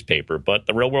capture in a newspaper. But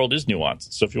the real world is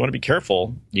nuanced. So if you want to be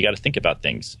careful, you got to think about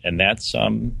things. And that's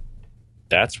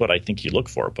what I think you look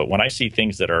for. But when I see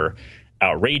things that are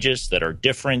outrageous, that are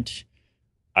different,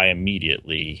 I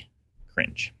immediately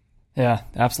cringe. Yeah,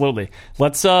 absolutely.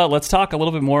 Let's talk a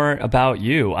little bit more about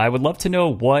you. I would love to know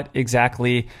what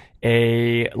exactly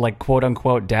a quote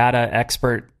unquote data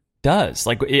expert does.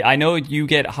 I know you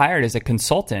get hired as a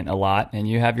consultant a lot, and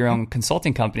you have your own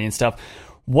consulting company and stuff.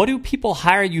 What do people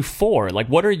hire you for?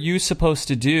 What are you supposed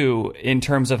to do in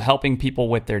terms of helping people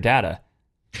with their data?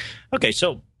 Okay,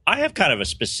 so I have kind of a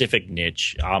specific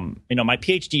niche. My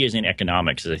PhD is in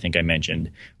economics, as I think I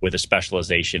mentioned, with a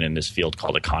specialization in this field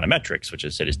called econometrics, which I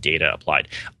said is data applied.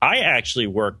 I actually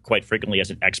work quite frequently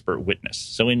as an expert witness.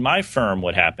 So in my firm,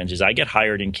 what happens is I get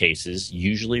hired in cases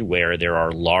usually where there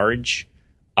are large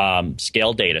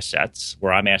scale data sets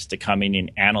where I'm asked to come in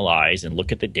and analyze and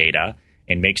look at the data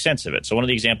and make sense of it. So one of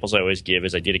the examples I always give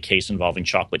is I did a case involving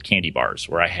chocolate candy bars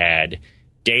where I had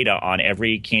data on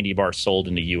every candy bar sold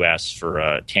in the U.S. for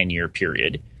a 10-year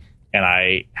period. And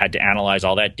I had to analyze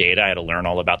all that data. I had to learn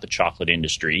all about the chocolate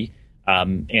industry,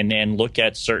 and then look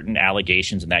at certain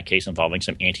allegations in that case involving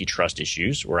some antitrust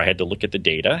issues, where I had to look at the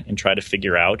data and try to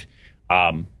figure out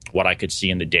what I could see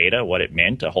in the data, what it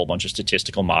meant, a whole bunch of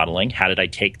statistical modeling. How did I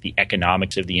take the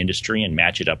economics of the industry and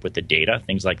match it up with the data,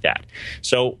 things like that.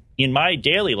 So in my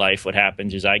daily life, what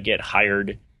happens is I get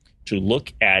hired to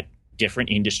look at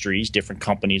different industries, different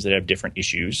companies that have different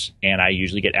issues. And I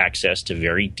usually get access to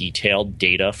very detailed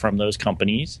data from those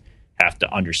companies, have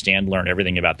to understand, learn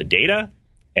everything about the data,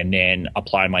 and then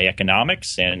apply my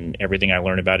economics and everything I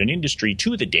learn about an industry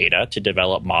to the data to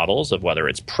develop models of whether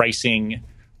it's pricing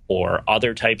or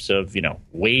other types of,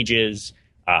 wages,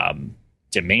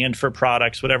 demand for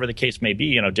products, whatever the case may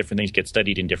be. Different things get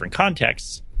studied in different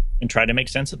contexts and try to make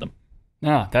sense of them.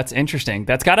 Oh, that's interesting.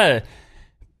 That's got to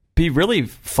be really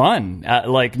fun,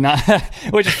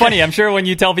 which is funny. I'm sure when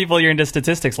you tell people you're into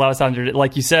statistics, a lot of times,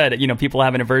 like you said, people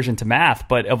have an aversion to math.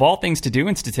 But of all things to do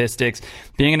in statistics,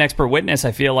 being an expert witness,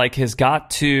 I feel like has got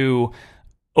to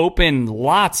open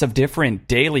lots of different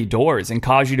daily doors and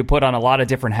cause you to put on a lot of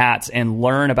different hats and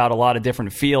learn about a lot of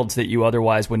different fields that you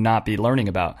otherwise would not be learning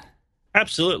about.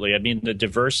 Absolutely. I mean, the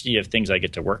diversity of things I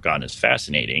get to work on is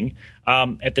fascinating.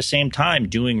 At the same time,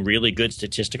 doing really good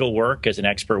statistical work as an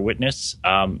expert witness,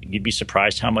 you'd be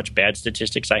surprised how much bad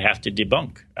statistics I have to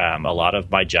debunk. A lot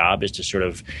of my job is to sort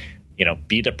of,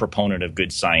 be the proponent of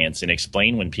good science and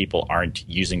explain when people aren't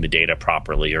using the data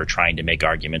properly or trying to make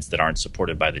arguments that aren't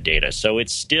supported by the data. So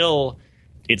it's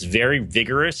very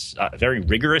vigorous, very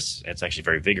rigorous. It's actually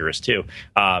very vigorous, too.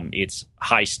 It's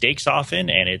high stakes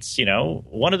often. And it's,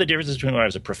 one of the differences between when I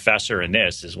was a professor and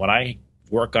this is when I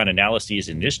work on analyses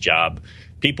in this job,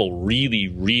 people really,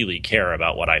 really care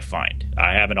about what I find.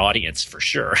 I have an audience for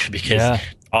sure, because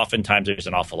oftentimes there's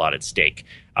an awful lot at stake.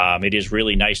 It is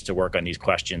really nice to work on these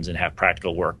questions and have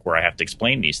practical work where I have to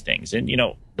explain these things. And,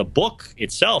 the book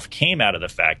itself came out of the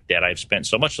fact that I've spent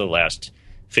so much of the last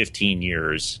 15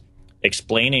 years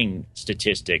explaining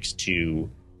statistics to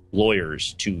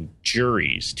lawyers, to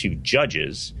juries, to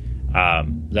judges,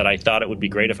 that I thought it would be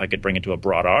great if I could bring it to a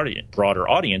broader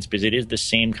audience, because it is the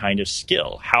same kind of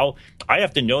skill. How I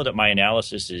have to know that my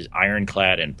analysis is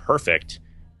ironclad and perfect,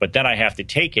 but then I have to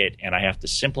take it and I have to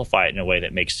simplify it in a way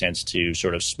that makes sense to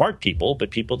sort of smart people,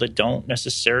 but people that don't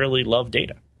necessarily love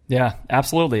data. Yeah,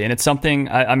 absolutely. And it's something,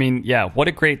 what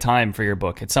a great time for your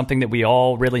book. It's something that we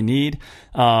all really need.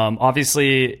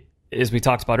 Obviously, as we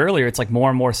talked about earlier, it's like more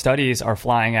and more studies are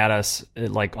flying at us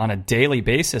like on a daily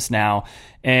basis now.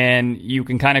 And you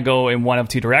can kind of go in one of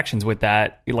two directions with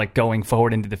that, like going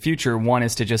forward into the future. One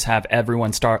is to just have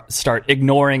everyone start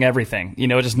ignoring everything,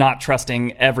 just not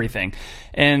trusting everything.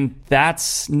 And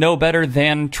that's no better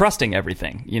than trusting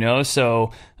everything,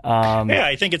 So,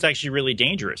 I think it's actually really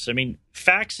dangerous. I mean,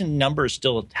 facts and numbers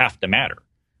still have to matter.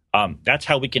 That's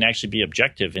how we can actually be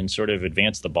objective and sort of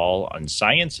advance the ball on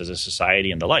science as a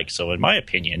society and the like. So in my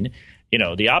opinion,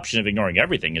 the option of ignoring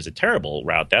everything is a terrible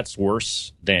route. That's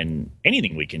worse than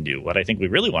anything we can do. What I think we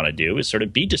really want to do is sort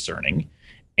of be discerning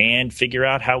and figure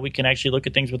out how we can actually look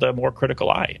at things with a more critical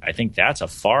eye. I think that's a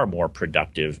far more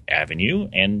productive avenue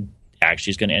and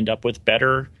actually is going to end up with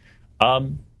better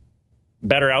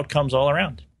outcomes all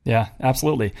around. Yeah,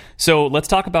 absolutely. So let's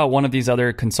talk about one of these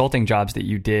other consulting jobs that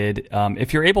you did.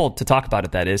 If you're able to talk about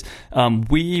it, that is.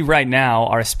 We right now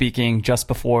are speaking just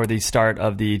before the start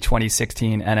of the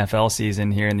 2016 NFL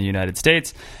season here in the United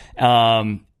States.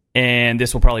 And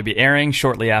this will probably be airing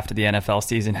shortly after the NFL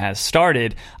season has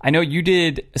started. I know you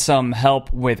did some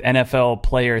help with NFL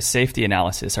player safety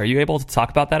analysis. Are you able to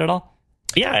talk about that at all?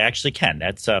 Yeah, I actually can.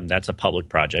 That's a public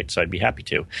project, so I'd be happy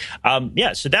to.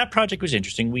 So that project was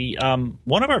interesting. We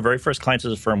one of our very first clients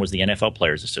as a firm was the NFL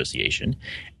Players Association,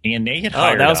 and they had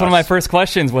hired us. That was one of my first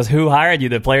questions, was who hired you,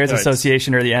 the Players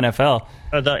Association or the NFL?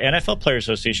 The NFL Players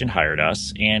Association hired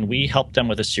us, and we helped them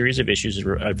with a series of issues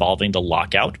involving the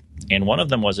lockout. And one of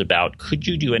them was about, could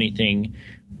you do anything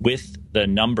with the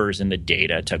numbers and the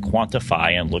data to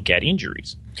quantify and look at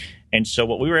injuries? And so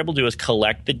what we were able to do is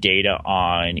collect the data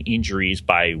on injuries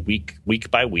by week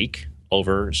by week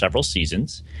over several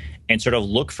seasons and sort of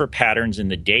look for patterns in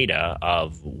the data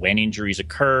of when injuries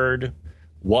occurred,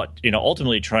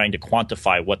 ultimately trying to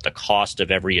quantify what the cost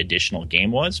of every additional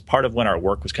game was. Part of when our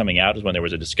work was coming out is when there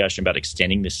was a discussion about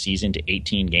extending the season to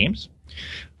 18 games.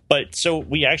 But so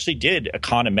we actually did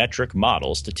econometric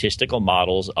models, statistical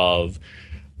models of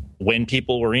when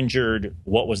people were injured,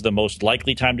 what was the most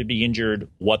likely time to be injured,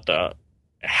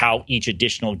 how each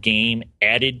additional game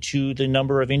added to the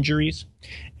number of injuries.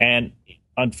 And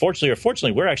unfortunately or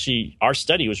fortunately, our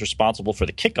study was responsible for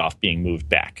the kickoff being moved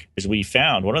back. As we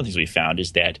found, one of the things we found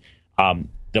is that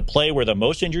the play where the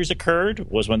most injuries occurred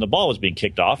was when the ball was being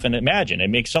kicked off. And imagine, it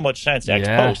makes so much sense ex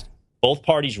post. Both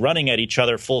parties running at each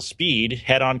other full speed,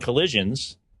 head-on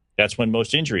collisions. That's when the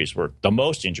most injuries were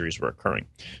occurring.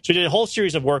 So we did a whole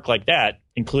series of work like that,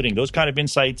 including those kind of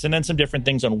insights, and then some different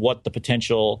things on what the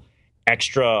potential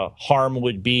extra harm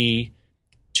would be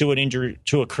to an injury,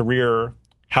 to a career.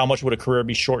 How much would a career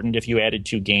be shortened if you added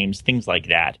 2 games? Things like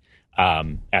that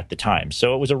at the time.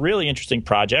 So it was a really interesting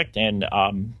project, and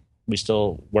we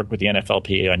still work with the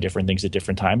NFLPA on different things at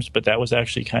different times. But that was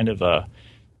actually kind of a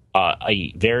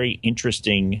very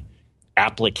interesting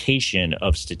application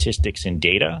of statistics and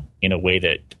data in a way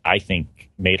that I think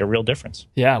made a real difference.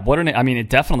 Yeah, it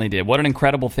definitely did. What an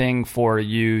incredible thing for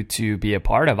you to be a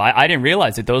part of. I didn't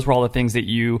realize that those were all the things that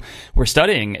you were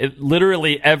studying.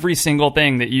 Literally every single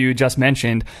thing that you just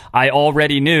mentioned, I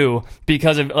already knew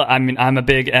because of, I'm a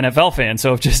big NFL fan.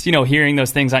 So just, hearing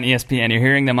those things on ESPN, you're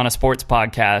hearing them on a sports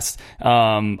podcast.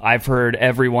 I've heard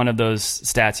every one of those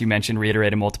stats you mentioned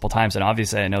reiterated multiple times. And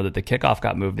obviously I know that the kickoff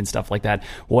got moved and stuff like that.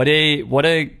 What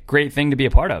a great thing to be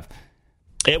a part of.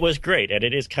 It was great, and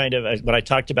it is kind of, when I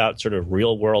talked about sort of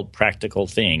real-world practical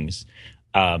things,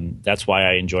 that's why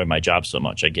I enjoy my job so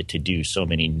much. I get to do so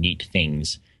many neat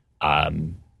things,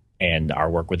 and our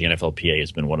work with the NFLPA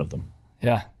has been one of them.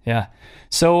 Yeah.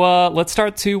 So let's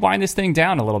start to wind this thing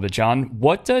down a little bit, John.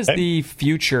 What does the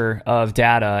future of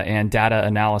data and data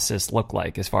analysis look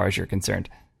like as far as you're concerned?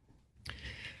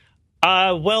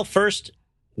 Well, first,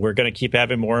 we're going to keep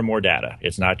having more and more data.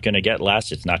 It's not going to get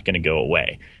less. It's not going to go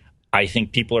away. I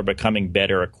think people are becoming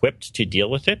better equipped to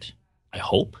deal with it, I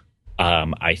hope.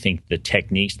 I think the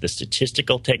techniques, the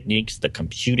statistical techniques, the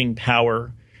computing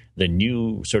power, the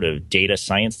new sort of data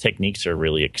science techniques are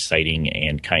really exciting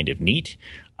and kind of neat.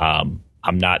 I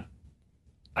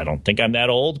don't think I'm that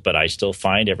old, but I still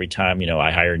find every time,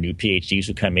 I hire new PhDs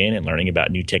who come in, and learning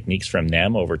about new techniques from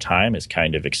them over time is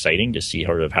kind of exciting to see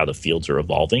sort of how the fields are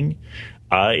evolving.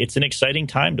 It's an exciting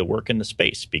time to work in the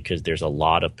space because there's a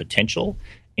lot of potential.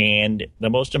 And the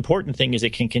most important thing is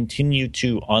it can continue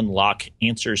to unlock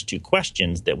answers to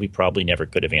questions that we probably never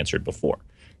could have answered before.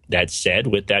 That said,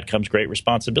 with that comes great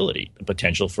responsibility. The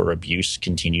potential for abuse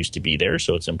continues to be there,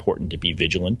 so it's important to be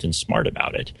vigilant and smart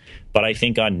about it. But I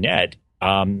think on net,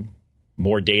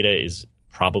 more data is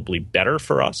probably better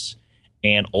for us.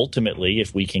 And ultimately,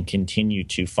 if we can continue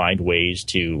to find ways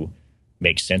to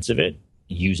make sense of it,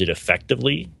 use it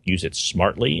effectively, use it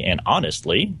smartly and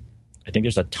honestly, I think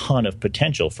there's a ton of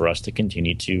potential for us to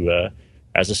continue to,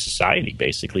 as a society,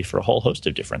 basically, for a whole host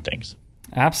of different things.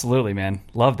 Absolutely, man.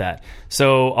 Love that.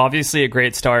 So obviously a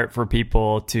great start for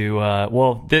people to,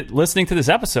 listening to this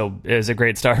episode is a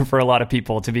great start for a lot of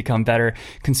people to become better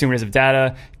consumers of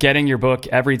data. Getting your book,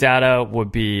 Every Data,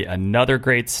 would be another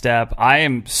great step. I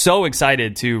am so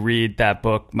excited to read that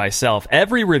book myself.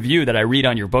 Every review that I read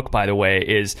on your book, by the way,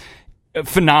 is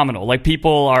phenomenal. Like,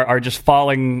 people are just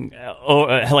falling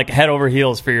like head over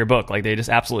heels for your book. Like, they just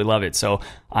absolutely love it. So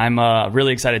I'm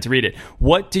really excited to read it.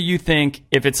 What do you think,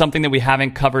 if it's something that we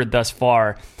haven't covered thus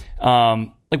far,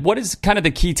 like, what is kind of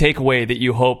the key takeaway that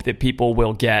you hope that people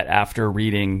will get after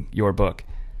reading your book?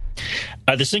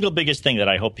 The single biggest thing that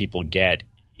I hope people get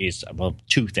is, well,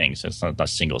 two things. It's not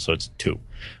single, so it's two.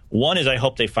 One is I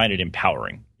hope they find it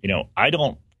empowering. I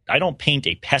don't paint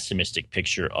a pessimistic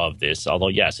picture of this, although,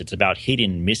 yes, it's about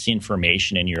hidden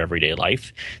misinformation in your everyday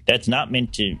life. That's not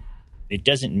meant to, it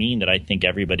doesn't mean that I think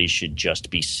everybody should just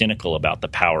be cynical about the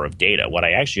power of data. What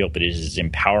I actually hope it is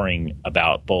empowering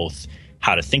about both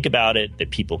how to think about it,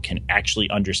 that people can actually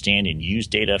understand and use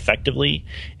data effectively.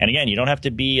 And again, you don't have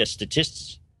to be a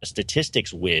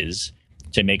statistics whiz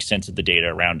to make sense of the data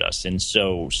around us. And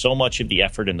so much of the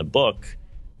effort in the book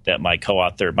that my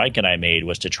co-author Mike and I made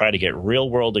was to try to get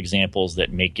real-world examples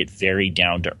that make it very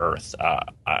down to earth.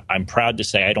 I'm proud to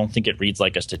say I don't think it reads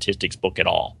like a statistics book at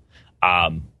all. I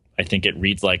think it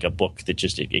reads like a book that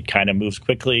just it kind of moves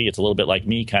quickly. It's a little bit like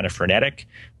me, kind of frenetic,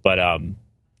 but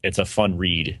it's a fun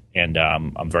read, and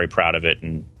I'm very proud of it.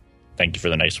 And thank you for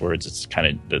the nice words. It's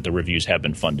kind of the reviews have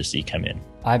been fun to see come in.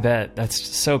 I bet. That's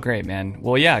so great, man.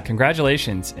 Well, yeah,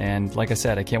 congratulations. And like I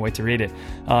said, I can't wait to read it.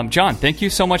 John, thank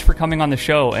you so much for coming on the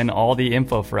show and all the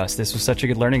info for us. This was such a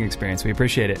good learning experience. We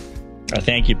appreciate it.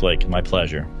 Thank you, Blake. My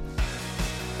pleasure.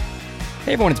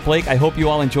 Hey everyone, it's Blake. I hope you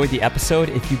all enjoyed the episode.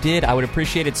 If you did, I would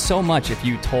appreciate it so much if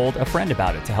you told a friend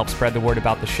about it to help spread the word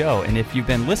about the show. And if you've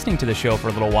been listening to the show for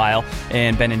a little while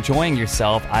and been enjoying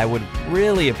yourself, I would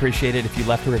really appreciate it if you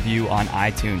left a review on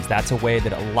iTunes. That's a way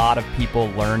that a lot of people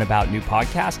learn about new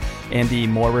podcasts. And the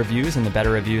more reviews and the better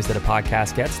reviews that a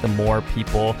podcast gets, the more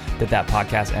people that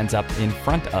podcast ends up in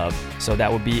front of. So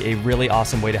that would be a really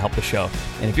awesome way to help the show.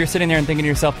 And if you're sitting there and thinking to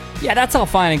yourself, yeah, that's all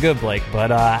fine and good, Blake,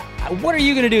 but what are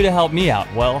you going to do to help me out?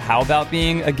 Well, how about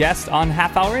being a guest on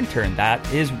Half Hour Intern? That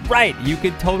is right. You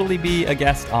could totally be a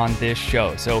guest on this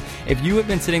show. So if you have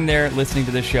been sitting there listening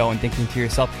to this show and thinking to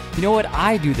yourself, you know what,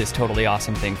 I do this totally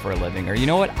awesome thing for a living, or you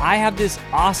know what, I have this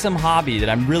awesome hobby that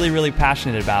I'm really, really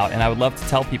passionate about and I would love to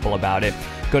tell people about it,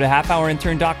 go to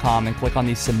halfhourintern.com and click on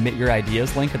the Submit Your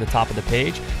Ideas link at the top of the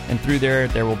page. And through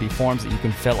there will be forms that you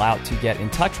can fill out to get in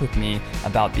touch with me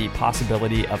about the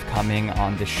possibility of coming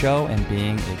on the show and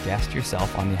being a guest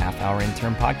yourself on the Half Hour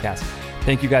Intern podcast.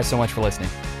 Thank you guys so much for listening.